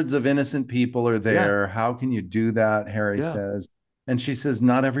 Hundreds of innocent people are there. Yeah. How can you do that? Harry says. And she says,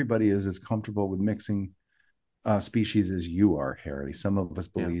 not everybody is as comfortable with mixing species as you are, Harry. Some of us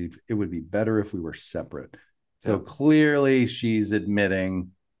believe it would be better if we were separate. So clearly she's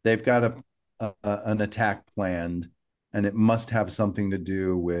admitting they've got an attack planned, and it must have something to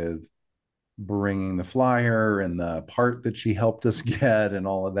do with bringing the flyer and the part that she helped us get and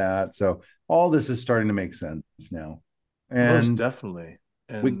all of that. So all this is starting to make sense now. And most definitely.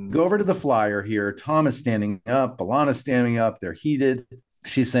 And we go over to the flyer here. Tom is standing up. B'Elanna's standing up. They're heated.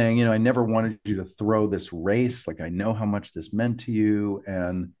 She's saying, I never wanted you to throw this race. Like, I know how much this meant to you.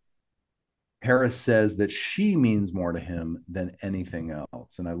 And Paris says that she means more to him than anything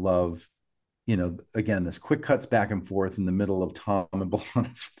else. And I love, again, this quick cuts back and forth in the middle of Tom and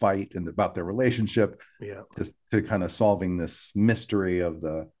B'Elanna's fight and about their relationship, to kind of solving this mystery of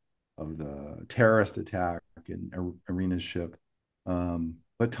the terrorist attack in Irina's ship.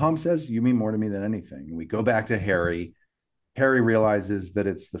 But Tom says, you mean more to me than anything. And we go back to Harry. Harry realizes that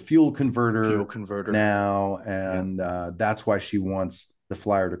it's the fuel converter now, and that's why she wants the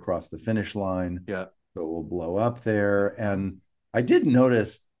flyer to cross the finish line. Yeah. So it will blow up there. And I did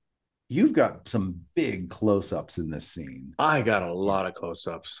notice you've got some big close-ups in this scene. I got a lot of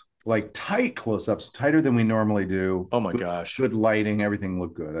close-ups. Like tight close-ups, tighter than we normally do. Oh my gosh. Good lighting, everything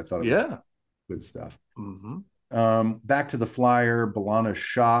looked good. I thought it Good stuff. Mm-hmm. Back to the flyer. B'Elanna's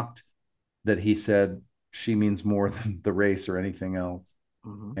shocked that he said she means more than the race or anything else.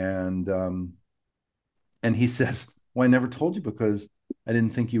 Mm-hmm. And he says, well, I never told you because I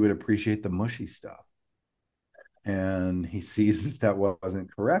didn't think you would appreciate the mushy stuff. And he sees that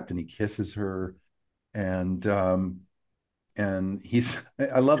wasn't correct, and he kisses her. And he's,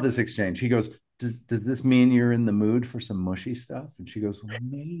 I love this exchange. He goes, does this mean you're in the mood for some mushy stuff? And she goes, well,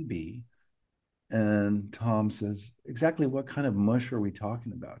 maybe. And Tom says, exactly what kind of mush are we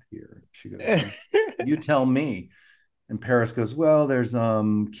talking about here? She goes, you tell me. And Paris goes, well, there's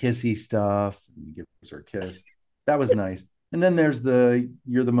kissy stuff. And he gives her a kiss. That was nice. And then there's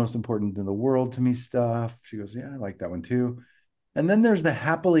you're the most important in the world to me stuff. She goes, yeah, I like that one too. And then there's the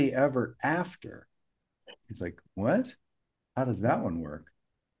happily ever after. He's like, what? How does that one work?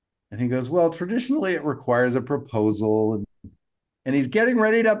 And he goes, well, traditionally it requires a proposal. And he's getting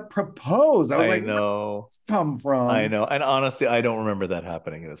ready to propose. I was like, know. Where's this come from? I know. And honestly, I don't remember that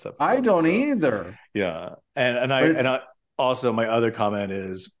happening in this episode. I don't either. Yeah. And I also, my other comment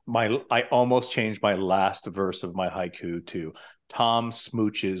is I almost changed my last verse of my haiku to Tom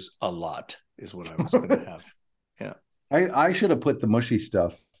smooches a lot is what I was going to have. Yeah. I should have put the mushy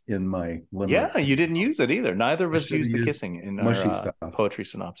stuff in my limerick. Yeah, you didn't use it either. Neither of us used the kissing in our poetry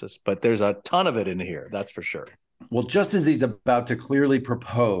synopsis, but there's a ton of it in here. That's for sure. Well, just as he's about to clearly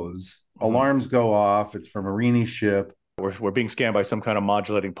propose, alarms go off. It's from Irina's ship. We're being scanned by some kind of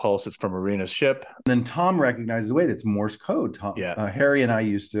modulating pulse. It's from Irina's ship. And then Tom recognizes, wait, it's Morse code. Tom, Harry and I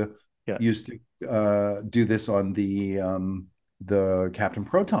used to do this on the Captain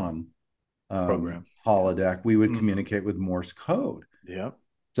Proton program holodeck. We would communicate with Morse code. Yeah.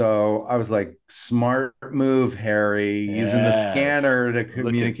 So I was like, smart move, Harry, using the scanner to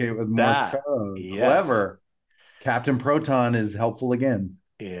communicate with Morse code. Yes. Clever. Captain Proton is helpful again.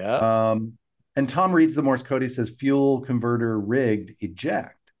 Yeah. And Tom reads the Morse code. He says, fuel converter rigged,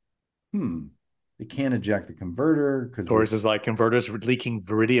 eject. They can't eject the converter because Torres is like, converters leaking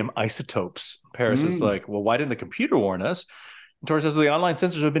Veridium isotopes. Paris is like, well, why didn't the computer warn us? And Torres says, well, the online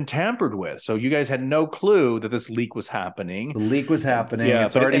sensors have been tampered with. So you guys had no clue that this leak was happening. The leak was happening. Yeah,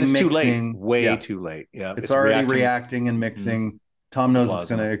 it's already mixing. Too late. Way too late. Yeah. It's already reacting and mixing. Tom knows it's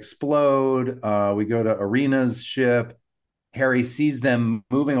going to explode. We go to Irina's ship. Harry sees them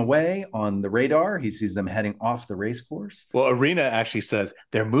moving away on the radar. He sees them heading off the race course. Well, Irina actually says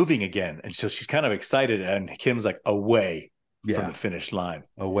they're moving again. And so she's kind of excited. And Kim's like, away from the finish line.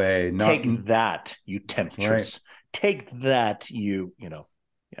 Away. Take that, you temptress. Right. Take that, you know.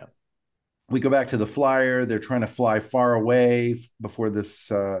 Yeah. We go back to the flyer. They're trying to fly far away before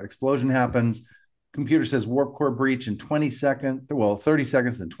this explosion happens. Computer says warp core breach in 20 seconds. Well, 30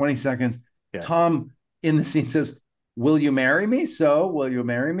 seconds, then 20 seconds. Yeah. Tom in the scene says, will you marry me? So will you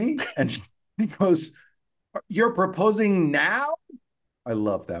marry me? And he goes, you're proposing now? I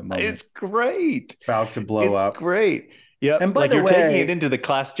love that moment. It's great. About to blow up. It's great. Yeah. And by the way, taking it into the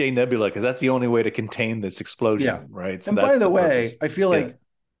Class J Nebula because that's the only way to contain this explosion, right? So and by the way, purpose. I feel like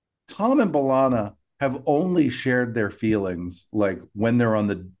Tom and B'Elanna have only shared their feelings like when they're on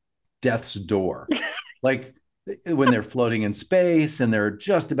the death's door. Like when they're floating in space and they're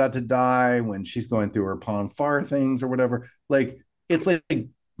just about to die, when she's going through her Pon farr things or whatever. Like it's like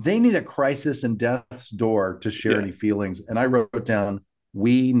they need a crisis in death's door to share any feelings. And I wrote down,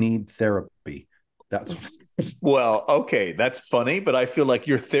 we need therapy. That's well, okay, that's funny, but I feel like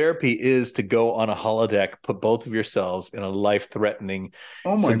your therapy is to go on a holodeck, put both of yourselves in a life-threatening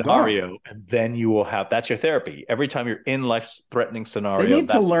scenario, and then you will have that's your therapy. Every time you're in life-threatening scenario, they need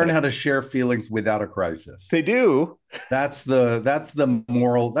to learn how to share feelings without a crisis. They do. That's the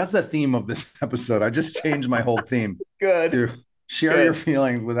moral. That's the theme of this episode. I just changed my whole theme. Good. To share your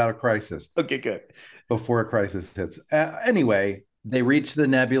feelings without a crisis. Okay, good. Before a crisis hits. Anyway. They reach the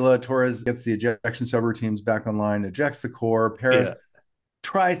nebula. Torres gets the ejection subroutines back online, ejects the core. Paris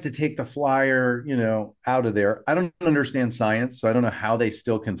tries to take the flyer, out of there. I don't understand science, so I don't know how they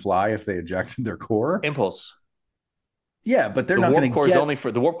still can fly if they ejected their core. Impulse. Yeah, but they're not going to get...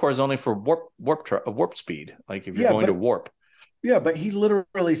 The warp core is only for warp speed, like if you're going to warp. Yeah, but he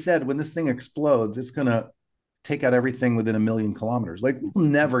literally said when this thing explodes, it's going to take out everything within 1 million kilometers. Like, we'll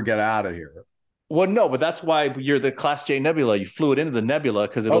never get out of here. Well, no, but that's why you're the Class J Nebula. You flew it into the nebula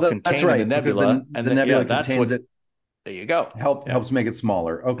because it'll contain the nebula. And the nebula contains it. There you go. Helps make it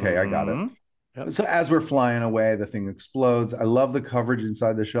smaller. Okay, I got it. Yep. So as we're flying away, the thing explodes. I love the coverage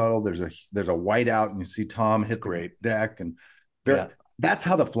inside the shuttle. There's a whiteout, and you see Tom hit the deck, and that's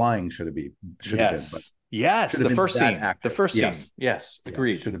how the flying should been. Yes, the first scene. The first scene. Yes,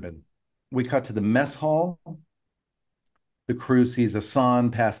 agreed. Should have been. We cut to the mess hall. the crew sees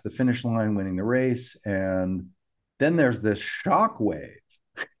Hassan pass the finish line, winning the race. And then there's this shock wave.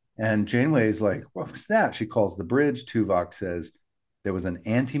 And Janeway is like, what was that? She calls the bridge. Tuvok says there was an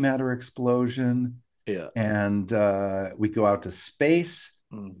antimatter explosion. Yeah. And we go out to space.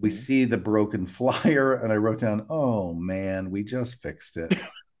 Mm-hmm. We see the broken flyer. And I wrote down, oh, man, we just fixed it.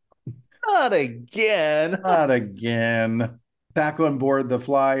 Not again. Not again. Back on board the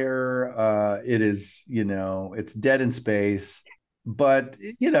flyer. It is, it's dead in space. But,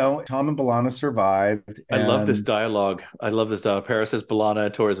 Tom and B'Elanna survived. I love this dialogue. Paris says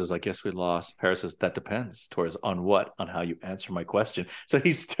B'Elanna. Torres is like, yes, we lost. Paris says, that depends. Torres, on what? On how you answer my question. So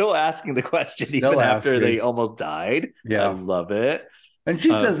he's still asking the question even after they almost died. Yeah. I love it. And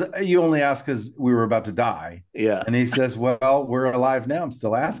she says, you only asked because we were about to die. Yeah. And he says, well, we're alive now. I'm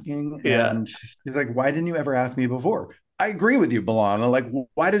still asking. Yeah. And she's like, why didn't you ever ask me before? I agree with you, B'Elanna. Like,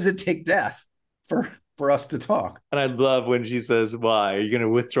 why does it take death for us to talk? And I love when she says, why? Are you going to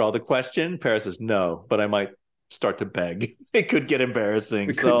withdraw the question? Paris says, no, but I might start to beg. It could get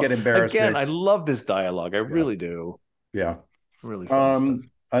embarrassing. It could get embarrassing. Again, I love this dialogue. I really do. Yeah. Really fun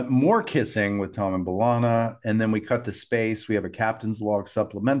stuff. More kissing with Tom and B'Elanna, and then we cut to space. We have a captain's log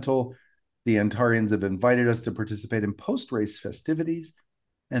supplemental. The Antarians have invited us to participate in post-race festivities,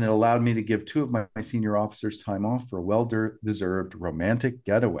 and it allowed me to give 2 of my senior officers time off for a well-deserved romantic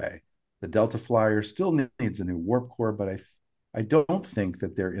getaway. The Delta Flyer still needs a new warp core, but I don't think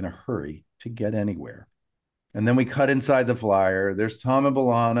that they're in a hurry to get anywhere. And then we cut inside the flyer. There's Tom and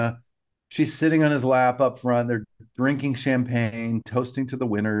B'Elanna. She's sitting on his lap up front. They're drinking champagne, toasting to the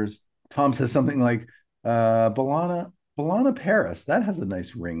winners. Tom says something like, B'Elanna Paris, that has a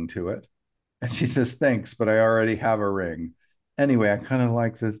nice ring to it. And she says, thanks, but I already have a ring. Anyway, I kind of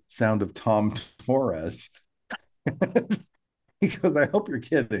like the sound of Tom Torres. He goes, I hope you're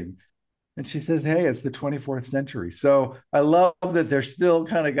kidding. And she says, hey, it's the 24th century. So I love that they're still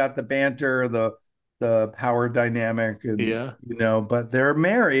kind of got the banter, the power dynamic, and but they're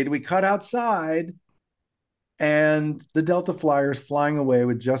married. We cut outside, and the Delta Flyer's flying away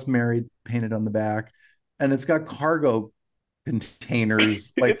with just married painted on the back, and it's got cargo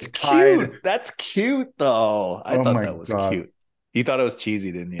containers like it's tied. Cute. That's cute though. I thought that was cute. You thought it was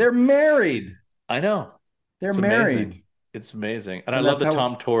cheesy, didn't you? They're married. I know. They're married. Amazing. It's amazing. And I love the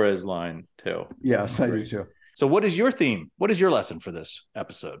Tom Torres line too. Yes, I do too. So what is your theme? What is your lesson for this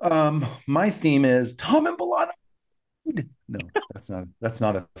episode? My theme is Tom and B'Elanna. No, that's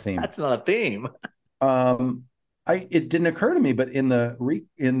not a theme. That's not a theme. It didn't occur to me, but in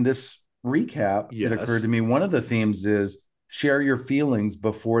this recap, It occurred to me one of the themes is share your feelings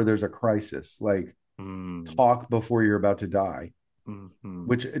before there's a crisis, like talk before you're about to die,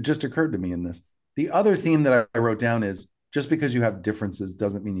 which it just occurred to me in this. The other theme that I wrote down is just because you have differences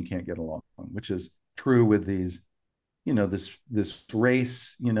doesn't mean you can't get along, which is true with these, this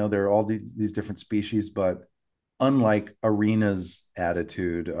race, there are all these different species, but unlike Arena's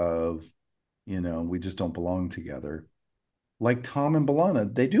attitude of, we just don't belong together, like Tom and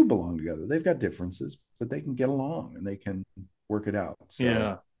B'Elanna, they do belong together. They've got differences, but they can get along and they can work it out. So,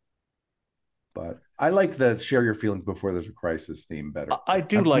 yeah. But I like the share your feelings before there's a crisis theme better. I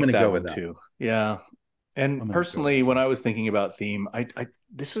do like that one too. Yeah. And personally, when I was thinking about theme,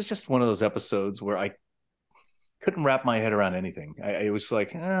 this is just one of those episodes where I couldn't wrap my head around anything. I was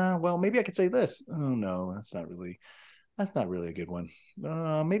like, well, maybe I could say this. Oh no, that's not really a good one.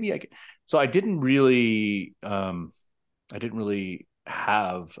 Maybe I could. So I didn't really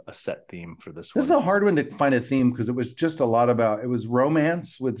have a set theme for this one. This is a hard one to find a theme because it was just a lot about, it was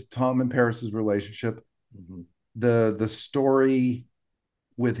romance with Tom and Paris's relationship. Mm-hmm. The story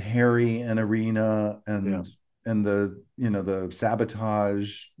with Harry and Arena and the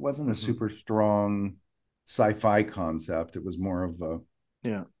sabotage wasn't a super strong sci-fi concept. It was more of a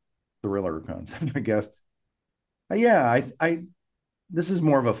thriller concept, I guess. This is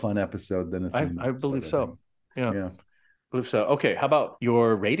more of a fun episode than a theme. I believe so. Yeah. I believe so. Okay, how about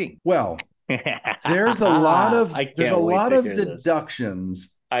your rating? Well, there's a lot of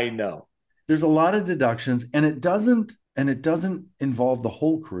deductions. I know. There's a lot of deductions, and it doesn't involve the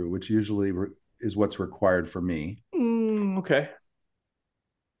whole crew, which usually is what's required for me. Okay.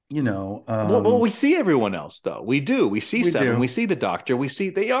 Well, we see everyone else though. We see Seven. We see the Doctor. We see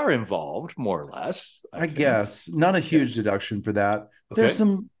they are involved more or less. I guess not a huge deduction for that. Okay. There's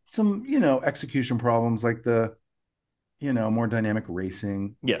some execution problems like the more dynamic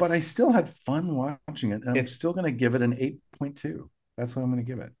racing. Yes. But I still had fun watching it, and I'm still going to give it an 8.2. That's what I'm going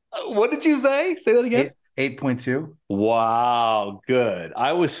to give it. What did you say? Say that again. 8.2. Wow, good.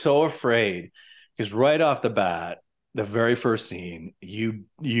 I was so afraid because right off the bat, the very first scene,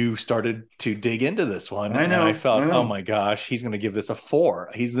 you started to dig into this one. I know. And I felt, I know. oh my gosh, he's going to give this a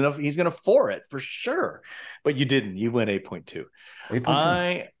 4. He's going to 4 it for sure. But you didn't. You went 8.2.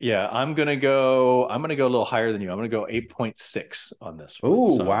 8.2. I'm going to go a little higher than you. I'm going to go 8.6 on this one.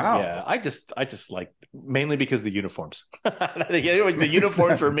 Oh, wow. Yeah, I just like, mainly because the uniforms. The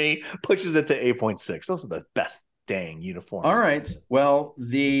uniforms for me pushes it to 8.6. Those are the best dang uniforms. All right. Well,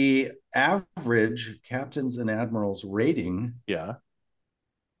 the average captains and admirals rating, Yeah.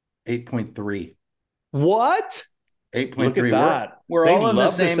 8.3. What? 8.3. Look at that. We're They all on the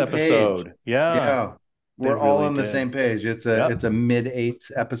love same this episode. page. Yeah. Yeah. We're They all really on the did. same page. It's a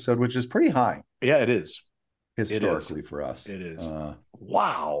mid-8s episode, which is pretty high Yeah, it is. historically for us. It is.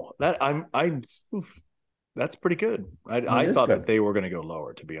 Wow. That's pretty good. I is thought good. that they were going to go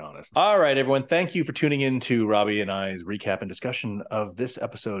lower, to be honest. All right, everyone. Thank you for tuning in to Robbie and I's recap and discussion of this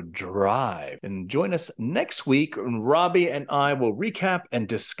episode, Drive. And join us next week when Robbie and I will recap and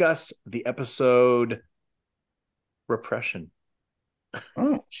discuss the episode Repression.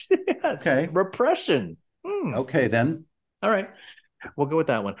 Oh, Yes. okay. Repression. Okay, then. All right. We'll go with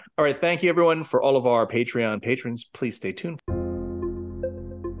that one. All right. Thank you, everyone, for all of our Patreon patrons. Please stay tuned.